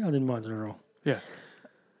movie, actually. I didn't mind it at all. Yeah.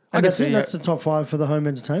 And could that's it. see That's the top 5 for the home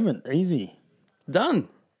entertainment. Easy. Done.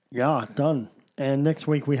 Yeah, done. And next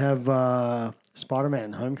week we have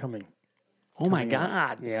Spider-Man: Homecoming. Oh, my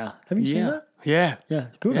God. Yeah. Have you seen Yeah. that? Yeah. Yeah,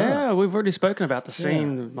 good. huh? Yeah, we've already spoken about the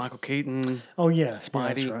scene with Michael Keaton, Oh, yeah.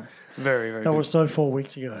 Spidey. Yeah, that's right. Very, very That good. was so 4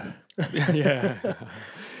 weeks ago. Yeah.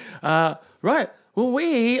 Right. Well,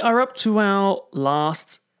 we are up to our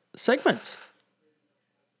last segment.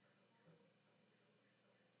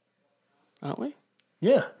 Aren't we?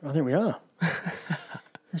 Yeah, I think we are.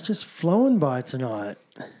 It's just flowing by tonight.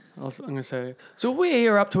 I'm going to say. So we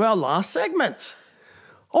are up to our last segment.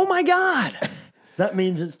 Oh my God. That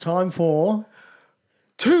means it's time for...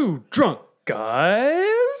 Two drunk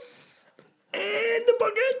guys. And the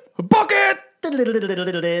bucket! A bucket.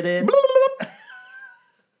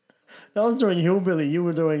 I was doing Hillbilly. You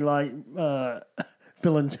were doing like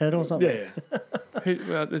Bill and Ted or something. Yeah.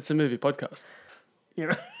 Well, it's a movie podcast.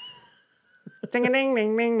 Yeah. Ding ding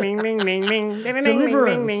ding ding ding ding ding ding ding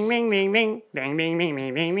Deliverance. ding ding ding ding ding ding ding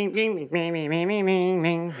ding ding ding ding ding ding ding ding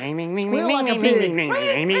ding ding ding ding Squeal like a ding pig. ding ding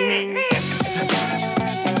ding ding ding.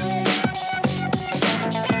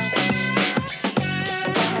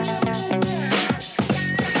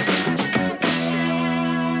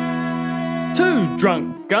 Two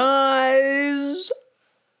drunk guys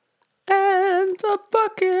and a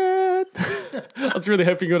bucket. I was really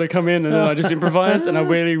hoping you were going to come in, and then I just improvised, and I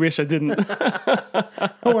really wish I didn't. I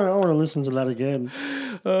want to listen to that again.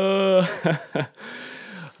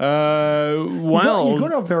 Well, You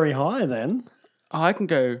got up very high then. I can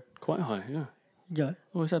go quite high. Yeah, Go.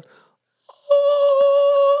 always have.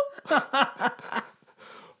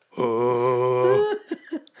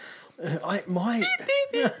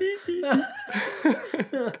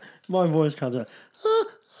 My voice can't do it.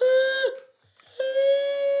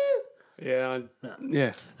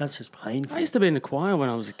 Yeah. That's just painful. I used to be in the choir when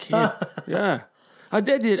I was a kid. Yeah, I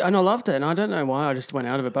did it, and I loved it. And I don't know why I just went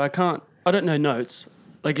out of it, but I can't. I don't know notes.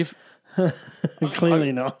 Like if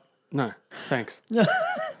Clearly not. no, thanks.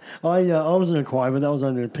 I was in a choir, but that was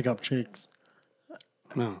only to pick up chicks.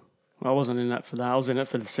 No, I wasn't in that for that. I was in it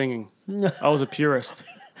for the singing. I was a purist.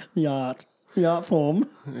 The art form.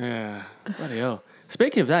 Yeah, bloody hell.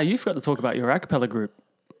 Speaking of that, you forgot to talk about your a cappella group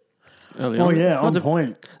earlier. Oh yeah, on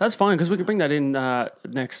point. That's fine because we can bring that in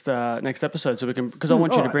next episode. So we can because I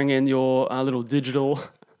want you to alright. bring in your little digital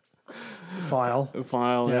File.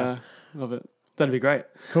 file. Yeah. Yeah, of it. That'd be great.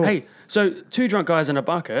 Cool. Hey, so Two Drunk Guys in a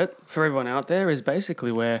Bucket for everyone out there is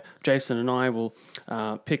basically where Jason and I will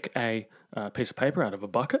pick a piece of paper out of a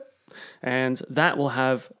bucket, and that will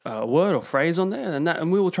have a word or phrase on there,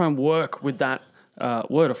 and we will try and work with that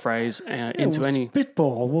word or phrase into We'll any.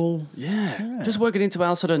 spitball. We'll Just work it into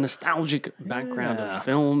our sort of nostalgic background of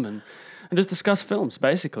film and just discuss films,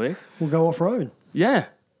 basically. go off road. Yeah.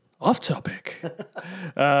 Off topic.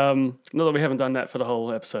 Not that we haven't done that for the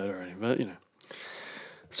whole episode already, but you know.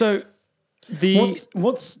 So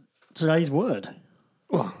What's today's word?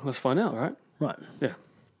 well, let's find out, right? Right. Yeah.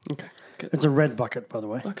 Okay. Get It's a red bucket, by the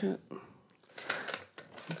way. bucket.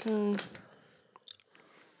 Okay.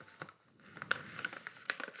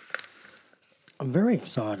 I'm very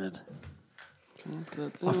excited.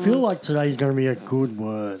 Put that I there. feel like today's going to be a good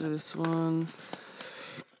word. This one.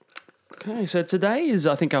 Okay, so today is,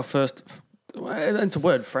 I think, our first. It's a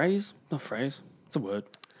word, phrase, not phrase. It's a word.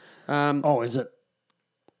 Oh, is it?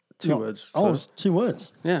 Two words. Oh, first. it's 2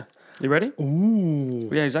 words. Yeah. You ready? Ooh.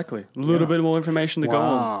 Yeah, exactly. A little bit more information to go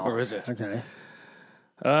on, or is it? Okay.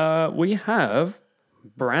 We have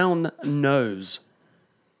brown nose.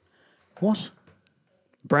 What?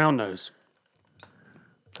 Brown nose.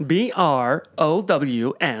 BROWNNOSE.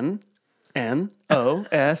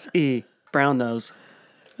 Brown nose.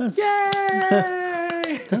 That's,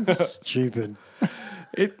 Yay! that's stupid.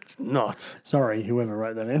 It's not. Sorry, whoever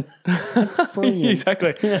wrote that in. That's brilliant.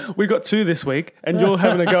 Exactly. We got 2 this week, and you're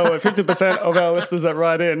having a go at 50% of our listeners that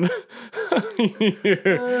write in.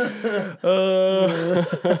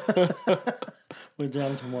 We're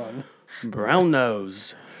down to 1. Brown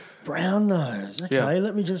nose. Brown nose. Okay, Yeah.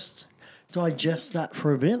 let me just digest that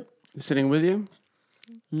for a bit. Sitting with you.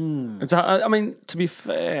 It's, I mean, to be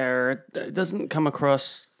fair, it doesn't come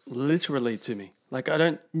across literally to me. Like, I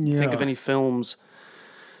don't think of Yeah. any films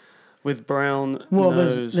with brown Well,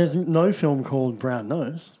 nose. there's no film called Brown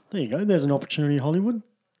Nose. There you go. There's an opportunity, Hollywood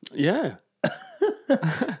Yeah.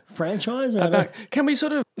 franchise. Can we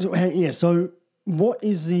sort of... So what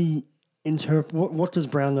is the what does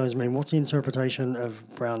brown nose mean? What's the interpretation of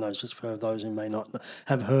brown nose? Just for those who may not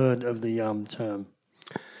have heard of the term.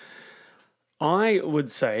 I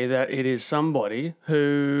would say that it is somebody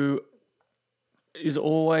who is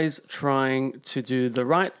always trying to do the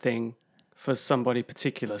right thing for somebody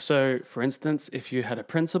particular. So, for instance, if you had a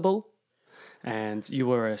principal and you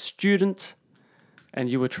were a student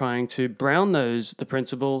and you were trying to brown nose the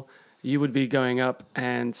principal, you would be going up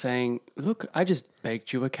and saying, "Look, I just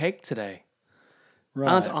baked you a cake today.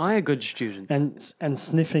 Right. Aren't I a good student?" And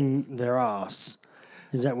sniffing their ass.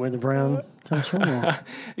 Is that where the brown comes from? Or?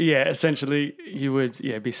 Yeah, essentially, you would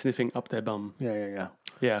be sniffing up their bum. Yeah.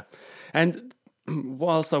 Yeah. And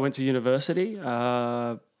whilst I went to university,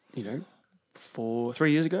 4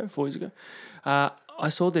 years ago, I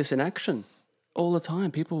saw this in action all the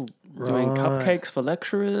time. People doing cupcakes for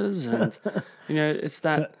lecturers, and it's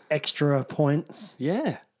that Extra points.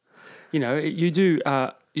 yeah. You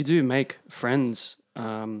do make friends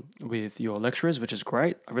with your lecturers, which is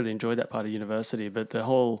great. I really enjoyed that part of university. But the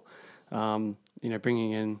whole,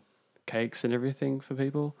 bringing in cakes and everything for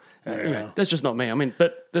people, that's just not me. I mean,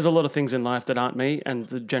 but there's a lot of things in life that aren't me and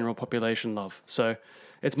the general population love. So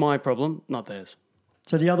it's my problem, not theirs.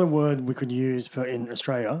 So the other word we could use for in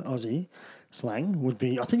Australia, Aussie slang would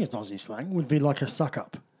be, I think it's Aussie slang, would be like a suck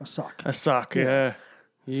up. A suck. A suck, yeah.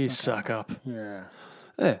 You suck up. Yeah.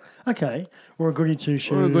 Yeah. Okay. Or a goody two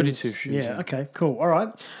shoes. Or a goody two shoes, Yeah. yeah. Okay. Cool. All right.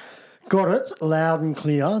 Got it. Loud and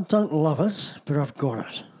clear. Don't love it, but I've got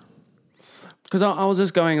it. Because I was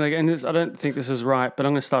just going I don't think this is right, but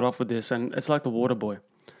I'm going to start off with this, and it's like the water boy.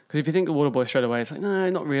 Because if you think the water boy straight away, it's like, no,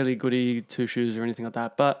 not really goody two shoes or anything like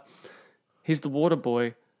that. But he's the water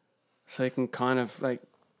boy, so he can kind of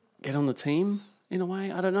get on the team in a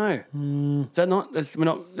way. I don't know. Is that not? That's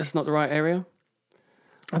not the right area.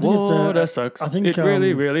 I think Water it's sucks. I think it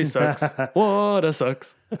really sucks. Water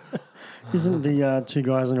sucks. Isn't the 2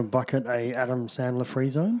 guys in a bucket a Adam Sandler free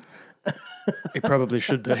zone? It probably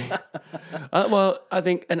should be. Well, I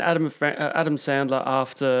think an Adam Sandler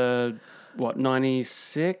after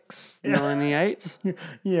 96, 98?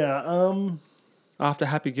 Yeah. After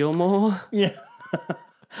Happy Gilmore? Yeah.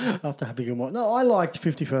 After Happy Gilmore. No, I liked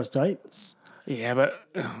 50 First Dates. Yeah, but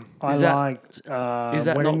I is that, liked is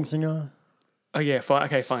that Wedding not- Singer. oh yeah, fine.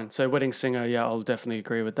 Okay, fine. So Wedding Singer, yeah, I'll definitely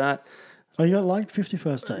agree with that. Oh, you don't like 50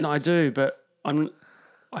 First Dates? No, I do, but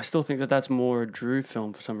I still think that that's more a Drew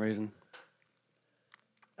film for some reason.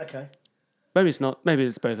 Okay. Maybe it's not. Maybe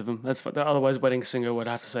it's both of them. That's fine. Otherwise, Wedding Singer would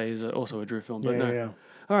have to say is also a Drew film. But Yeah, no. yeah.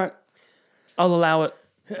 All right, I'll allow it.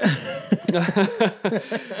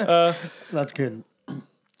 That's good.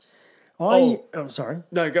 Oh. Sorry.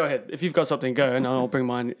 No, go ahead. If you've got something, go, and I'll bring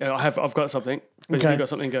mine. I've got something. But if Okay. you've got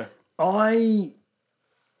something, go.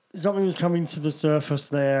 Something was coming to the surface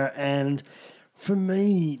there, and for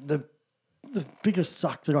me, the biggest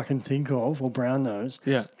suck that I can think of, or brown nose,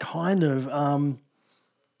 Yeah. kind of, and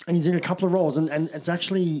he's in a couple of roles, and it's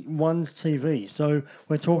actually one's TV. So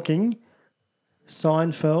we're talking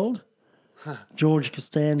Seinfeld, George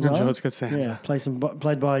Costanza. George Costanza. Yeah,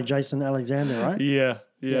 played by Jason Alexander, right? Yeah.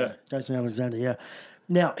 Jason Alexander, yeah.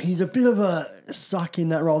 Now, he's a bit of a suck in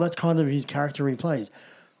that role. That's kind of his character he plays.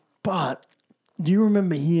 But do you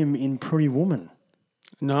remember him in Pretty Woman?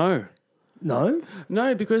 No. No?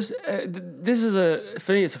 No, because this is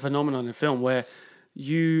for me, it's a phenomenon in film where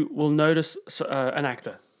you will notice an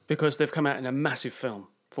actor because they've come out in a massive film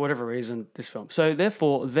for whatever reason. This film, so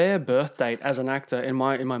therefore, their birth date as an actor in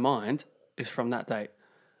my mind is from that date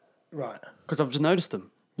Right. because I've just noticed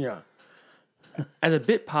them Yeah. as a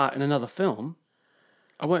bit part in another film.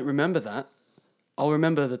 I won't remember that. I'll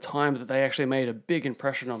remember the time that they actually made a big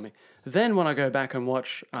impression on me. Then when I go back and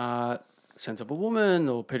watch Sensible Woman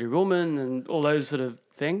or Pretty Woman and all those sort of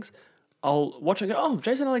things, I'll watch and go, oh,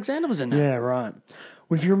 Jason Alexander was in that. Yeah, right.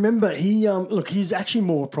 Well, if you remember, he's actually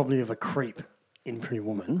more probably of a creep in Pretty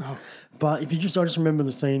Woman. Oh. But if you I just remember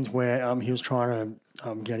the scenes where he was trying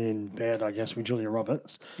to get in bed, I guess, with Julia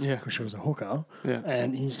Roberts. Yeah. Because she was a hooker. Yeah.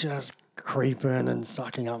 And he's just creeping and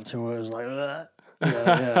sucking up to her. It's like, ugh.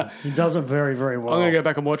 Yeah. He does it very, very well. I'm going to go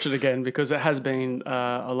back and watch it again because it has been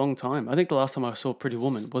a long time. I think the last time I saw Pretty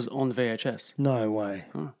Woman was on VHS. No way.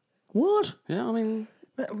 What? Yeah, I mean,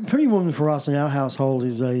 Pretty Woman for us in our household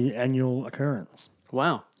is a annual occurrence.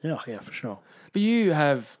 wow. Yeah, for sure. But you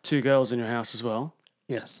have 2 girls in your house as well.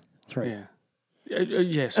 Yes, 3. Yeah.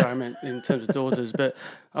 Yeah, sorry, I meant in terms of daughters, but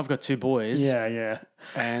I've got 2 boys. Yeah.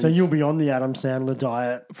 And So you'll be on the Adam Sandler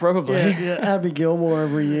diet. probably. Yeah, Abby Gilmore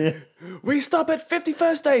every year. We stop at 50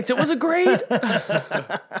 first dates. It was agreed.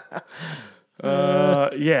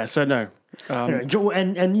 Yeah, so no. Anyway,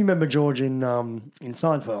 and you remember George in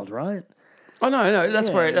Seinfeld, right? Oh no, that's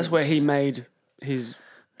Yeah, where he made his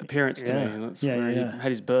appearance to Yeah. me. That's Yeah, where yeah. he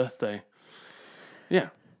had his birthday. Yeah,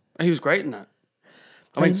 he was great in that.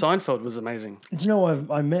 I mean, Seinfeld was amazing. Do you know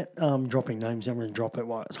I met dropping names? I'm going to drop it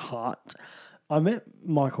while it's hot. I met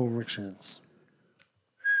Michael Richards.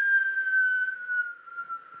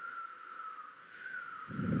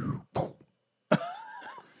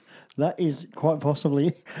 That is quite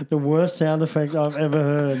possibly the worst sound effect I've ever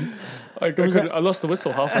heard. I lost the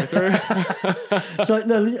whistle halfway through. So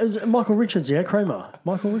no, it's Michael Richards, yeah, Kramer.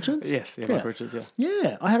 Michael Richards. Yes, yeah, Mike Richards, yeah.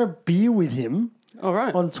 Yeah, I had a beer with him All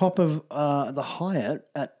right. on top of the Hyatt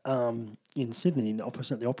at in Sydney,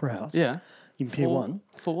 opposite the Opera House. Yeah. in Pier 1.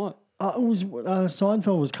 For what? It was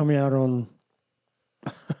Seinfeld was coming out on.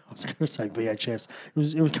 I was going to say VHS.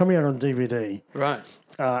 It was coming out on DVD. Right.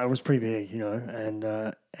 It was pretty big,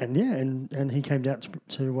 and he came down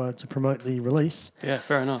to promote the release. Yeah,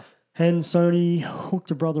 fair enough. And Sony hooked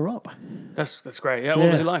a brother up. That's great. Yeah, what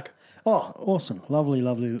was Yeah. he like? Oh, awesome! Lovely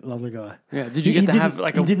guy. Yeah. Did you get to have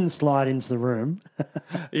like He a? didn't slide into the room.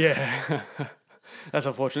 Yeah. That's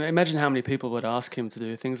unfortunate. Imagine how many people would ask him to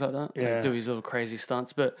do things like that. Yeah. Like do his little crazy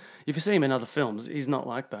stunts. But if you see him in other films, he's not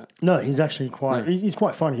like that. No, he's actually quite. No. He's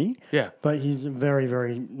quite funny. Yeah. But he's a very,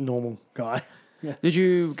 very normal guy. Yeah. Did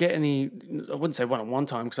you get any? I wouldn't say one-on-one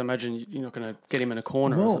time because I imagine you're not going to get him in a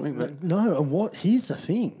corner or something. But no. Here's the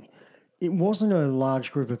thing. It wasn't a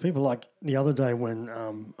large group of people. Like the other day when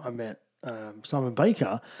I met Simon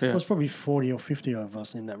Baker, Yeah. there was probably 40 or 50 of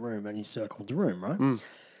us in that room, and he circled the room, right? Hmm.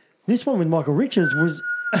 This one with Michael Richards was.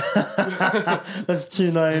 That's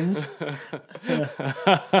 2 names.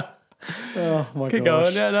 Oh my keep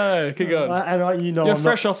gosh! going. Yeah, no, keep going. You're I'm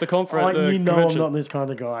fresh not, off the conference. At the I'm convention. not this kind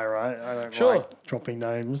of guy, right? I don't Sure. like dropping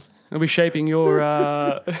names. Are we shaping your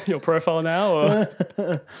your profile now?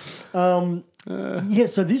 Or? Yeah,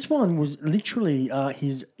 so this one was literally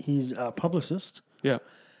his publicist Yeah.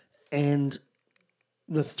 and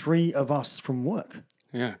the 3 of us from work.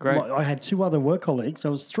 Yeah. Great. I had 2 other work colleagues. So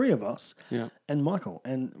it was 3 of us. Yeah. And Michael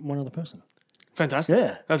and one other person. Fantastic.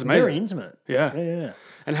 Yeah, That's amazing. Very intimate. Yeah. Yeah.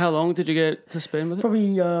 And how long did you get to spend with it?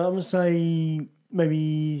 Probably I'm gonna say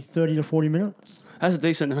maybe 30 to 40 minutes. That's a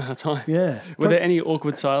decent amount of time. Yeah. Were there any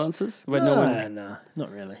awkward silences? Where no one, No,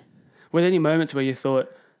 not really. were there any moments where you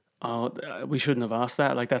thought, oh, we shouldn't have asked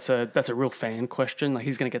that? Like that's a real fan question. Like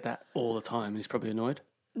he's going to get that all the time and he's probably annoyed.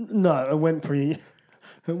 No, it went pretty.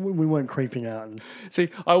 We weren't creeping out. And, See,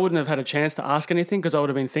 I wouldn't have had a chance to ask anything because I would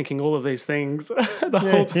have been thinking all of these things the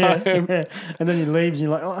whole time. yeah. And then he leaves and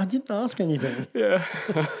you're like, oh, I didn't ask anything. Yeah.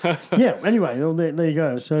 Yeah, anyway, well, there you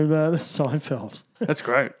go. So that's Seinfeld. That's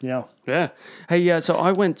great. Yeah. Yeah. Hey, so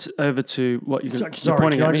I went over to what you're Sorry,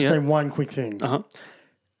 pointing can at I me, just yeah? say one quick thing? Uh-huh.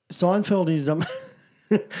 Seinfeld is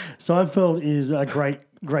Seinfeld is a great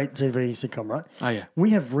TV sitcom, right? Oh, yeah.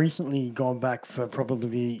 We have recently gone back for probably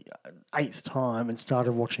the 8th time and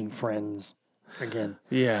started watching Friends again.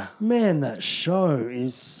 Yeah. Man, that show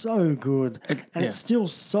is so good, and yeah. it's still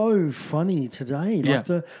so funny today. Like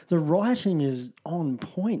Yeah. the writing is on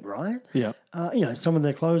point, right? Yeah. Some of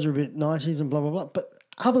their clothes are a bit 90s and blah blah blah, but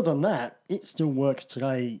other than that, it still works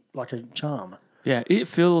today like a charm. Yeah. It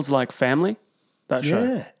feels like family, that show.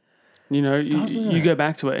 Yeah. You know, Doesn't you it? go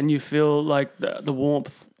back to it and you feel like the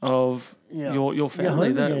warmth of Yeah. your family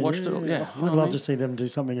home that again, watched it all. Yeah. I'd love to see them do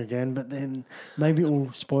something again, but then maybe it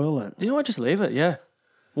will spoil it. You know what? Just leave it. Yeah.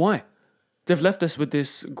 Why? They've left us with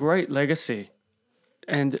this great legacy,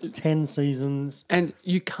 and 10 seasons.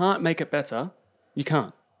 you can't make it better. You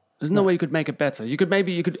can't. There's no way you could make it better. You could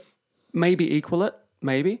maybe equal it.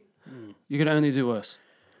 Maybe. You could only do worse.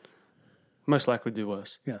 Most likely do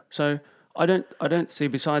worse. Yeah. So I don't see,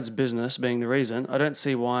 besides business being the reason, I don't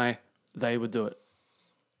see why they would do it.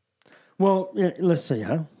 Well, yeah, let's see,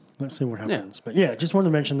 huh? Let's see what happens. But yeah, just wanted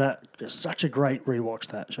to mention that. It's such a great rewatch,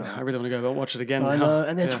 that show. I really want to go watch it again. I now. know,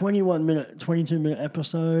 and they're Yeah. 22-minute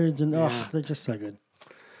episodes, and they're just so good.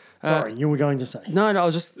 Sorry, you were going to say. No, I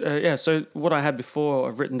was just So what I had before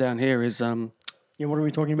I've written down here is Yeah, what are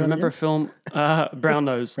we talking about? remember a again? film Brown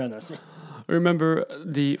Nose. Brown Nose. Remember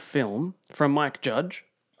the film from Mike Judge.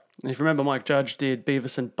 And if you remember, Mike Judge did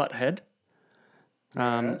Beavis and Butthead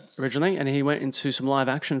Yes. originally, and he went into some live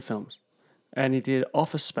action films, and he did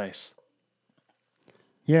Office Space,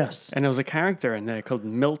 Yes. and there was a character in there called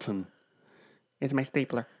Milton. It's my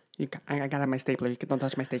stapler. I gotta have my stapler. You don't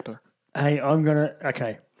touch my stapler. Hey,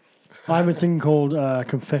 okay. I have a thing called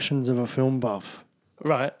Confessions of a Film Buff.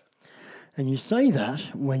 Right. And you say that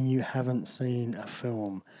when you haven't seen a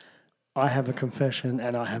film. I have a confession,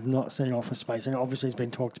 and I have not seen Office Space, and obviously it's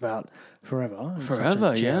been talked about forever. It's such a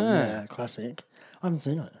Forever, gem, yeah. classic. I haven't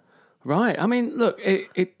seen it. Right. I mean, look,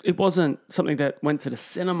 it wasn't something that went to the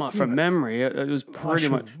cinema from memory. It was pretty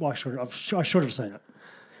much. I should have seen it.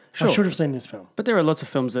 Sure. I should have seen this film. But there are lots of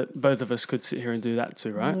films that both of us could sit here and do that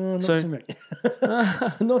too, right? Not too many.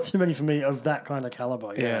 Not too many for me of that kind of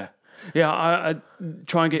caliber. Yeah. Yeah, I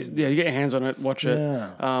try and get you get your hands on it, watch it. Yeah.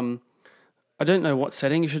 I don't know what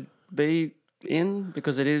setting you should be in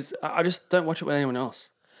because it is. I just don't watch it with anyone else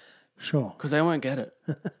Sure. because they won't get it.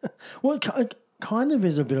 Well, it kind of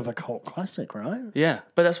is a bit of a cult classic, right? Yeah,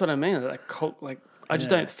 but that's what I mean. Like cult, like I just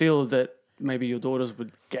don't feel that maybe your daughters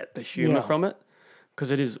would get the humor Yeah. from it because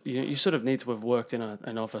it is. You sort of need to have worked in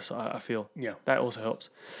an office. I feel. Yeah. That also helps.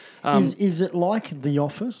 Is it like The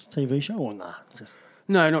Office TV show or nah? Just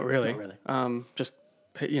No, not really. Not really. Just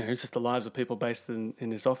it's just the lives of people based in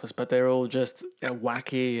this office, but they're all just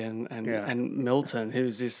wacky and Milton,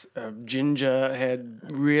 who's this ginger head,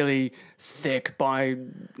 really thick by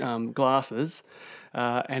glasses,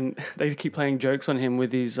 and they keep playing jokes on him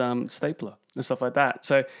with his stapler and stuff like that.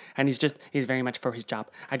 So and he's very much for his job.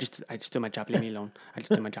 I just do my job. Leave me alone. I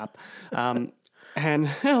just do my job. And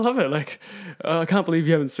I love it. Like, I can't believe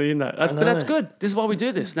you haven't seen that. But that's good. This is why we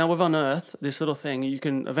do this. Now we've unearthed this little thing. You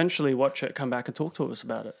can eventually watch it, come back and talk to us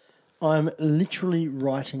about it. I'm literally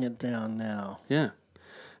writing it down now. Yeah.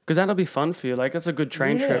 Because that'll be fun for you. Like, that's a good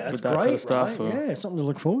train trip that's with that great, sort of stuff. right? Yeah, something to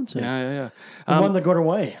look forward to. Yeah. The one that got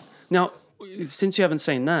away. Now, since you haven't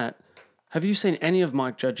seen that, have you seen any of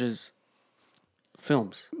Mike Judge's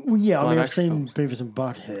films? Well, yeah, I mean, I've action seen Beavis and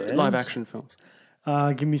Butthead. Live action films.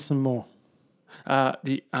 Give me some more.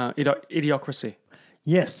 The Idiocracy.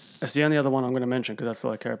 Yes. That's the only other one I'm going to mention because that's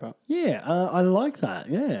all I care about. Yeah, I like that.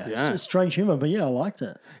 Yeah. Yeah. It's strange humor, but yeah, I liked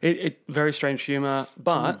it. It very strange humor,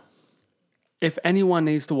 but if anyone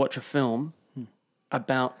needs to watch a film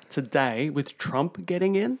about today with Trump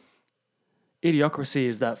getting in, Idiocracy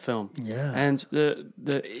is that film. Yeah. And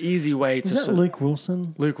the easy way to Is that Luke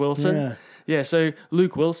Wilson? Luke Wilson? Yeah. Yeah, so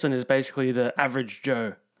Luke Wilson is basically the average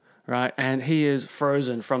Joe, right? And he is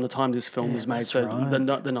frozen from the time this film was made, that's so right. the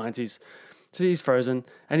 90s. So he's frozen,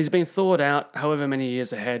 and he's been thawed out however many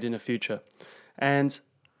years ahead in the future. And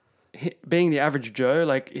being the average Joe,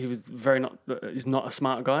 like he was he's not a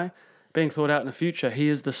smart guy. being thought out in the future. He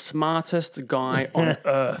is the smartest guy on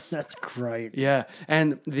earth. That's great. Yeah,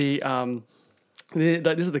 and this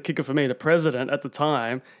is the kicker for me. The president at the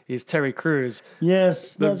time is Terry Crews.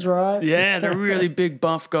 Yes, that's right. Yeah, the really big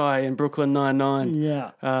buff guy in Brooklyn Nine-Nine.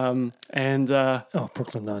 Yeah.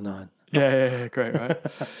 Brooklyn Nine-Nine. Yeah, great, right?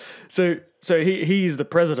 so he's the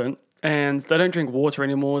president, and they don't drink water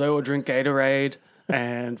anymore. They all drink Gatorade,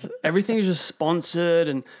 and everything is just sponsored,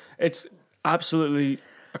 and it's absolutely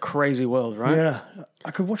a crazy world, right? Yeah.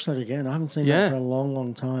 I could watch that again. I haven't seen Yeah. that for a long,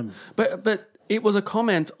 long time. But it was a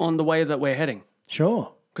comment on the way that we're heading,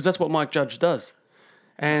 Sure. because that's what Mike Judge does,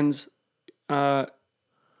 and we're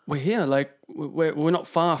here. Like we're not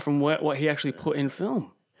far from what he actually put in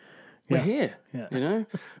film. We're here, Yeah. you know?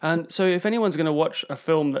 And so if anyone's going to watch a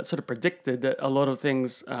film that sort of predicted that a lot of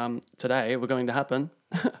things today were going to happen,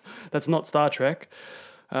 that's not Star Trek,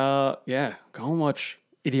 go and watch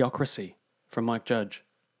Idiocracy from Mike Judge.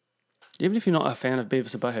 Even if you're not a fan of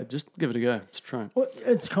Beavis and Butthead, just give it a go. Just try it. Well,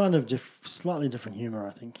 it's kind of slightly different humor,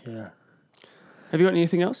 I think, yeah. Have you got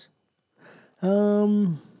anything else?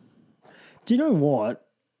 Do you know what?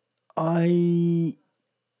 I'm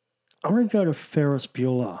going to go to Ferris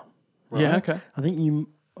Bueller. Right? Yeah, okay. I think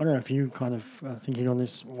I don't know if you kind of are thinking on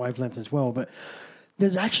this wavelength as well, but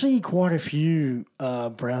there's actually quite a few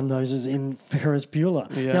brown noses in Ferris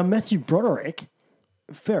Bueller. Yeah. Now, Matthew Broderick,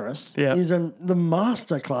 Ferris, Yeah. is the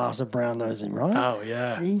master class of brown nosing, right? Oh,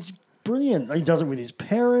 yeah. He's brilliant. He does it with his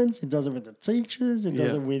parents. He does it with the teachers. He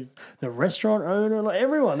does Yeah. it with the restaurant owner. Like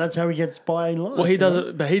everyone. That's how he gets by in life. Well, he does you know?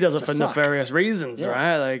 it, but he does it It's for a suck. nefarious reasons, Yeah.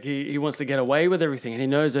 right? Like he wants to get away with everything, and he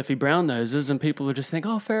knows if he brown noses, and people will just think,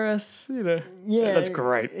 "Oh, Ferris," you know. Yeah, that's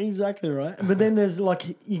great. Exactly right. But then there's like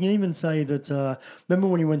you can even say that. Remember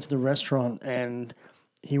when he went to the restaurant and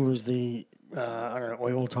he was the I don't know,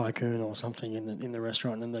 oil tycoon or something in the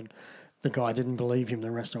restaurant, and the guy didn't believe him, the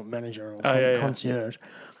restaurant manager or yeah. concierge,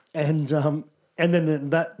 and then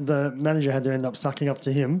the manager had to end up sucking up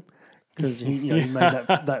to him because he made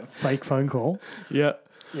that fake phone call. Yeah.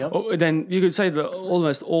 Yep. Oh, then you could say that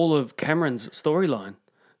almost all of Cameron's storyline,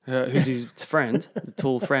 who's his friend, the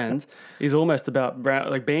tall friend, is almost about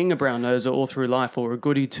being a brown noser all through life, or a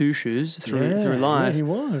goody two shoes through life. Yeah, he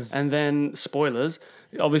was. And then spoilers,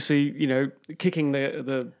 obviously, kicking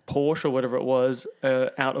the Porsche or whatever it was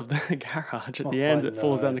out of the garage at the end. I It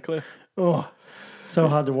falls know. down the cliff. Oh, so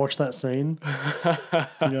hard to watch that scene.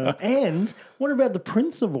 And what about the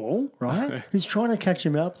principal, right? Who's trying to catch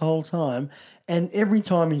him out the whole time. And every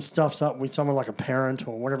time he stuffs up with someone like a parent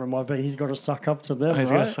or whatever it might be, he's got to suck up to them, He's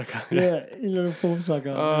right? got to suck up, Yeah, he's got to full suck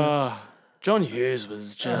up. John Hughes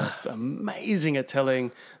was just amazing at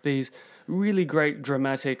telling these really great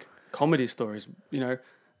dramatic comedy stories. I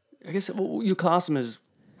guess you class them as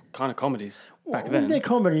kind of comedies back then. They're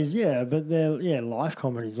comedies, yeah, but they're life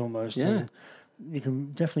comedies almost. Yeah. And you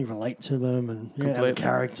can definitely relate to them and the Completely.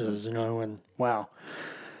 characters, and wow.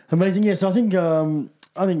 Amazing. Yes, I think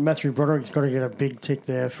Matthew Broderick's got to get a big tick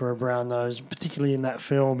there for a brown nose, particularly in that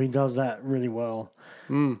film. He does that really well.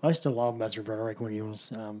 I used to love Matthew Broderick when he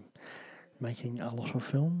was making a lot of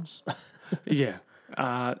films. Yeah.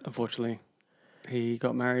 Unfortunately, he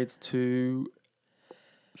got married to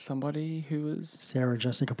somebody who was Sarah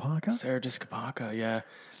Jessica Parker. Sarah Jessica Parker, yeah.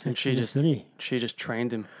 Sex and the City. She just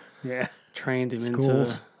trained him Yeah. into Schooled.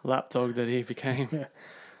 the lapdog that he became. Yeah.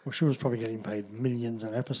 Well, she was probably getting paid millions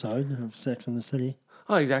an episode of Sex and the City.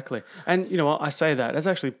 Oh, exactly. And you know what? I say that. That's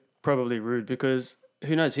actually probably rude because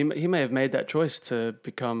who knows? He may have made that choice to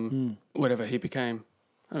become whatever he became.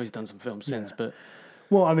 I know he's done some films since, but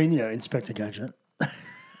Well, I mean, Inspector Gadget.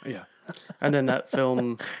 yeah. And then that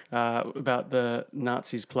film about the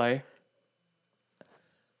Nazis play.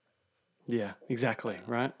 Yeah, exactly,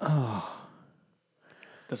 right? Oh.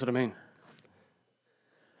 That's what I mean.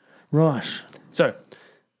 Right. So,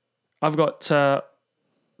 I've got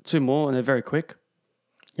two more, and they're very quick.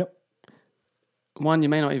 Yep. One you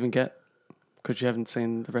may not even get because you haven't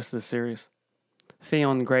seen the rest of the series.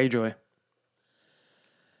 Theon Greyjoy.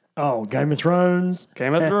 Oh, Game of Thrones.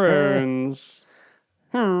 Game of Thrones.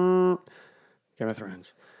 Game of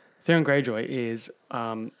Thrones. Theon Greyjoy is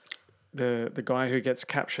the guy who gets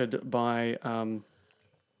captured by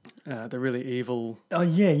the really evil. Oh,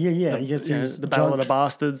 yeah. He gets his the Battle of the junk-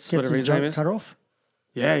 Bastards, gets whatever his his name junk is. cut off.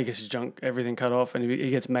 Yeah, he gets his junk, everything cut off, and he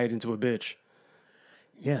gets made into a bitch.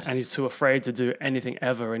 Yes. And he's too afraid to do anything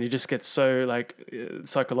ever, and he just gets so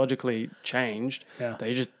psychologically changed Yeah. that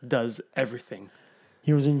he just does everything.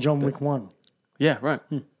 He was in John Wick 1. Yeah, right.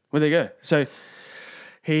 Well, there you go. So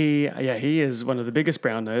he is one of the biggest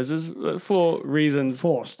brown noses for reasons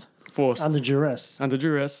Forced. forced Under duress. under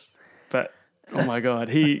duress. But oh my god,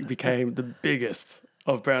 he became the biggest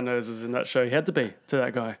of brown noses in that show. He had to be to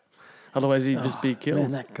that guy. Otherwise, he'd just be killed.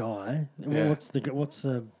 Man, that guy. Yeah. What's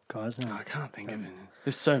the guy's name? I can't think of it.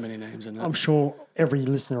 There's so many names in that. I'm sure every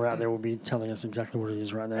listener out there will be telling us exactly what it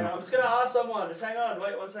is right now. I'm just going to ask someone. Just hang on.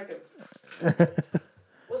 Wait 1 second.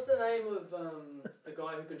 What's the name of the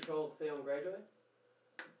guy who controlled Theon Greyjoy?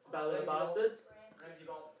 Battle of the Bastards?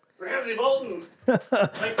 Ramsay Bolton.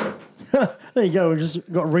 There you go. We've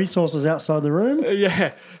just got resources outside the room.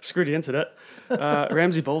 Yeah, screw the internet.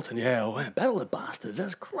 Ramsay Bolton, yeah. Oh, man, Battle of the Bastards,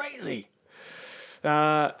 that's crazy.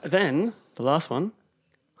 Then, the last one,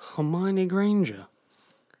 Hermione Granger.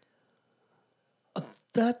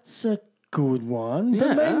 That's a good one.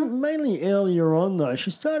 Yeah. But mainly earlier on, though.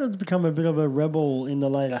 She started to become a bit of a rebel in the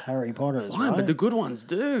later Harry Potters, Fine, right? but the good ones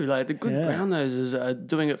do. Like, the good brown noses are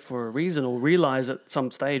doing it for a reason or realise at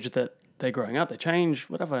some stage that they're growing up, they change,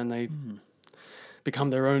 whatever, and they become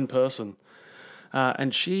their own person.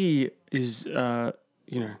 And she is,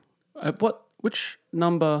 which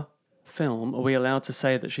number film are we allowed to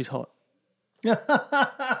say that she's hot?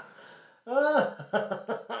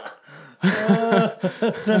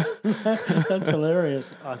 That's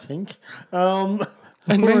hilarious, I think. And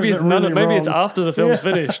Or maybe is it's it none. really Maybe it's wrong? after the film's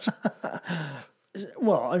finished.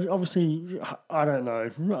 Well, obviously, I don't know.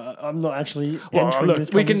 I'm not actually Well, entering look,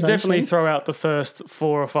 this we can definitely conversation. throw out the first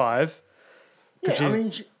 4 or 5. Yeah, she's- I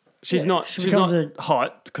mean, She's yeah, not. she She's not becomes a-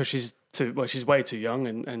 hot because she's too. Well, she's way too young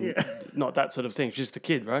and not that sort of thing. She's just a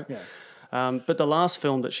kid, right? Yeah. But the last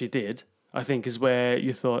film that she did, I think, is where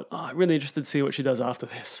you thought, oh, I'm really interested to see what she does after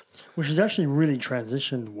this. Which has actually really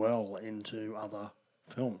transitioned well into other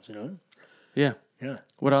films, you know? Yeah. Yeah.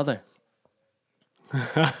 What are they?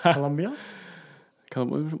 Columbia?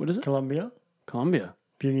 What is it? Columbia? Columbia.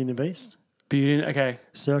 Beauty and the Beast? Beauty. Okay.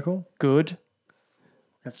 Circle? Good.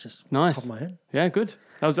 That's just Nice. top of my head. Yeah. Good.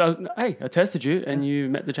 Hey, I tested you and you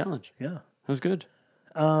met the challenge. Yeah. That was good.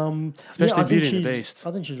 Yeah, Especially I think Beauty and the she's- Beast.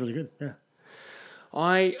 I think she's really good, yeah.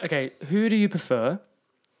 Okay. Who do you prefer?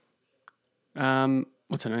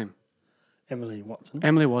 What's her name? Emily Watson.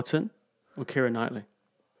 Emily Watson or Keira Knightley?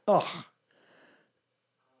 Oh.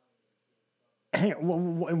 Hang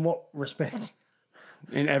on, in what respect?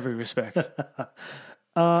 In every respect.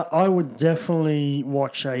 I would definitely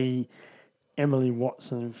watch a Emily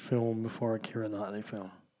Watson film before a Keira Knightley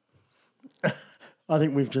film. I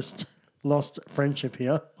think we've just lost friendship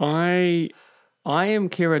here. I am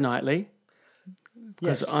Keira Knightley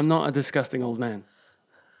because Yes. I'm not a disgusting old man.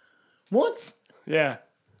 What? Yeah.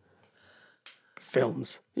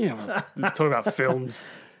 Films. Talk about films.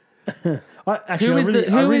 I Who is really,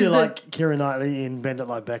 the- who I really is the- like Keira Knightley in Bend It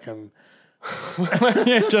Like Beckham.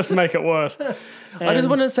 Yeah, just make it worse. I just And-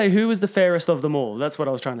 wanted to say who was the fairest of them all. That's what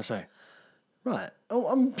I was trying to say. Right. Oh,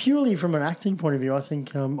 I'm purely from an acting point of view. I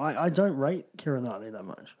think I don't rate Keira Knightley that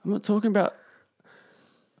much. I'm not talking about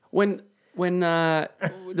when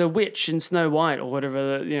the witch in Snow White or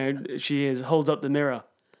whatever she is holds up the mirror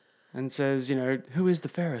and says, who is the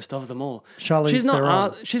fairest of them all? Charlize she's not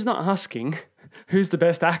Theron. she's not asking who's the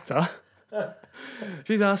best actor.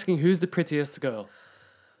 She's asking who's the prettiest girl.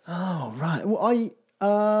 Oh, right. Well, I'm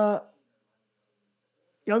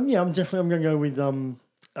going to go with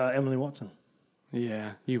Emily Watson.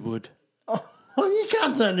 Yeah, you would. Oh, you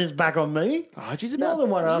can't turn this back on me. Oh, she's You're about, the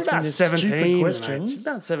one she's asking about this 17, stupid mate. questions. She's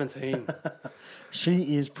about 17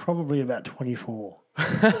 She is probably about 24.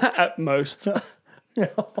 at most.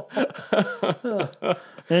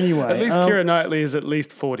 Anyway. At least Keira Knightley is at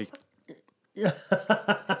least 40.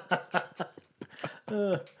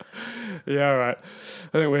 Yeah, all right.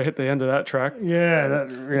 I think we hit the end of that track.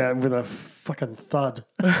 Yeah, with a fucking thud.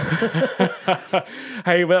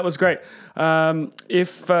 Hey, well, that was great.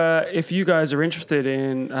 If you guys are interested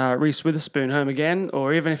in Reese Witherspoon Home Again,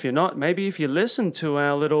 or even if you're not, maybe if you listen to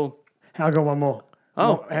our little... I got one more.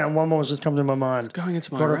 Oh. One more has just come to my mind. going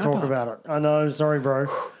into my Got to wrap-up. talk about it. I know, sorry, bro.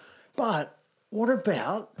 But what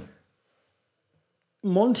about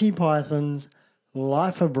Monty Python's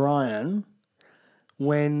Life of Brian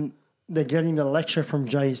when they're getting the lecture from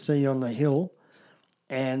JC on the hill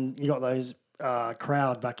and you got those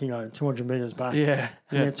crowd back, 200 metres back. Yeah,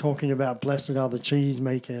 And yeah. they're talking about blessed are the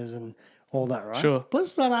cheesemakers and all that, right? Sure.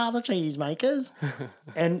 Blessed are the cheesemakers.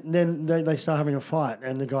 And then they start having a fight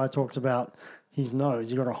and the guy talks about his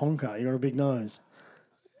nose. You got a honker. You got a big nose.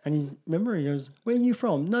 And remember, he goes, where are you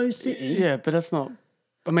from? No city. Yeah, but that's not...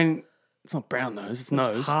 I mean, it's not brown nose, it's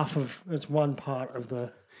nose. It's one part of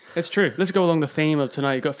the... It's true. Let's go along the theme of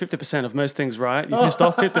tonight. You got 50% of most things right. You pissed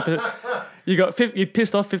off 50%. You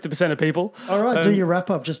pissed off 50% of people. All right, do your wrap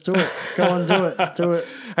up. Just do it. Go on, do it. Do it.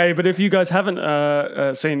 Hey, but if you guys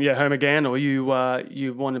haven't seen Home Again, or you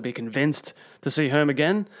want to be convinced to see Home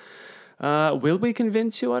Again, Will we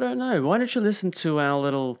convince you? I don't know. Why don't you listen to our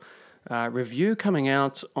little review coming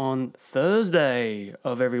out on Thursday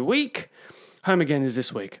of every week? Home Again is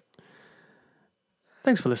this week.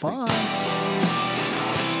 Thanks for listening. Bye.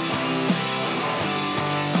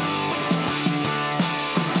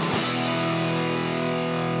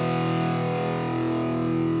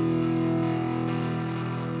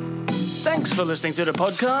 Thanks for listening to the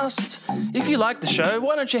podcast. If you like the show,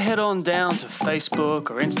 why don't you head on down to Facebook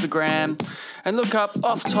or Instagram and look up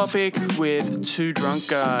Off Topic with Two Drunk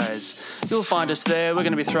Guys. You'll find us there. We're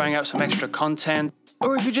going to be throwing up some extra content.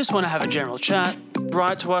 Or if you just want to have a general chat,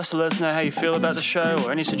 write to us to let us know how you feel about the show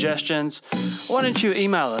or any suggestions. Why don't you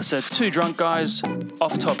email us at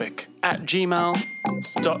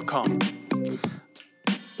twodrunkguysofftopic@gmail.com.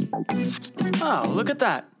 Oh, look at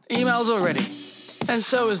that. Emails already. And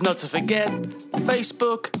so as not to forget,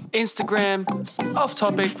 Facebook, Instagram, Off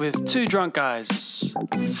Topic with Two Drunk Guys.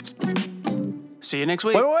 See you next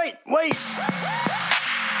week. Wait!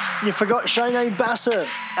 You forgot Shane Bassett,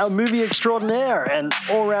 our movie extraordinaire and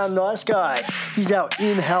all-round nice guy. He's our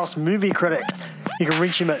in-house movie critic. You can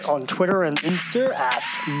reach him on Twitter and Insta at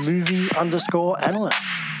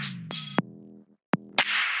movie_analyst.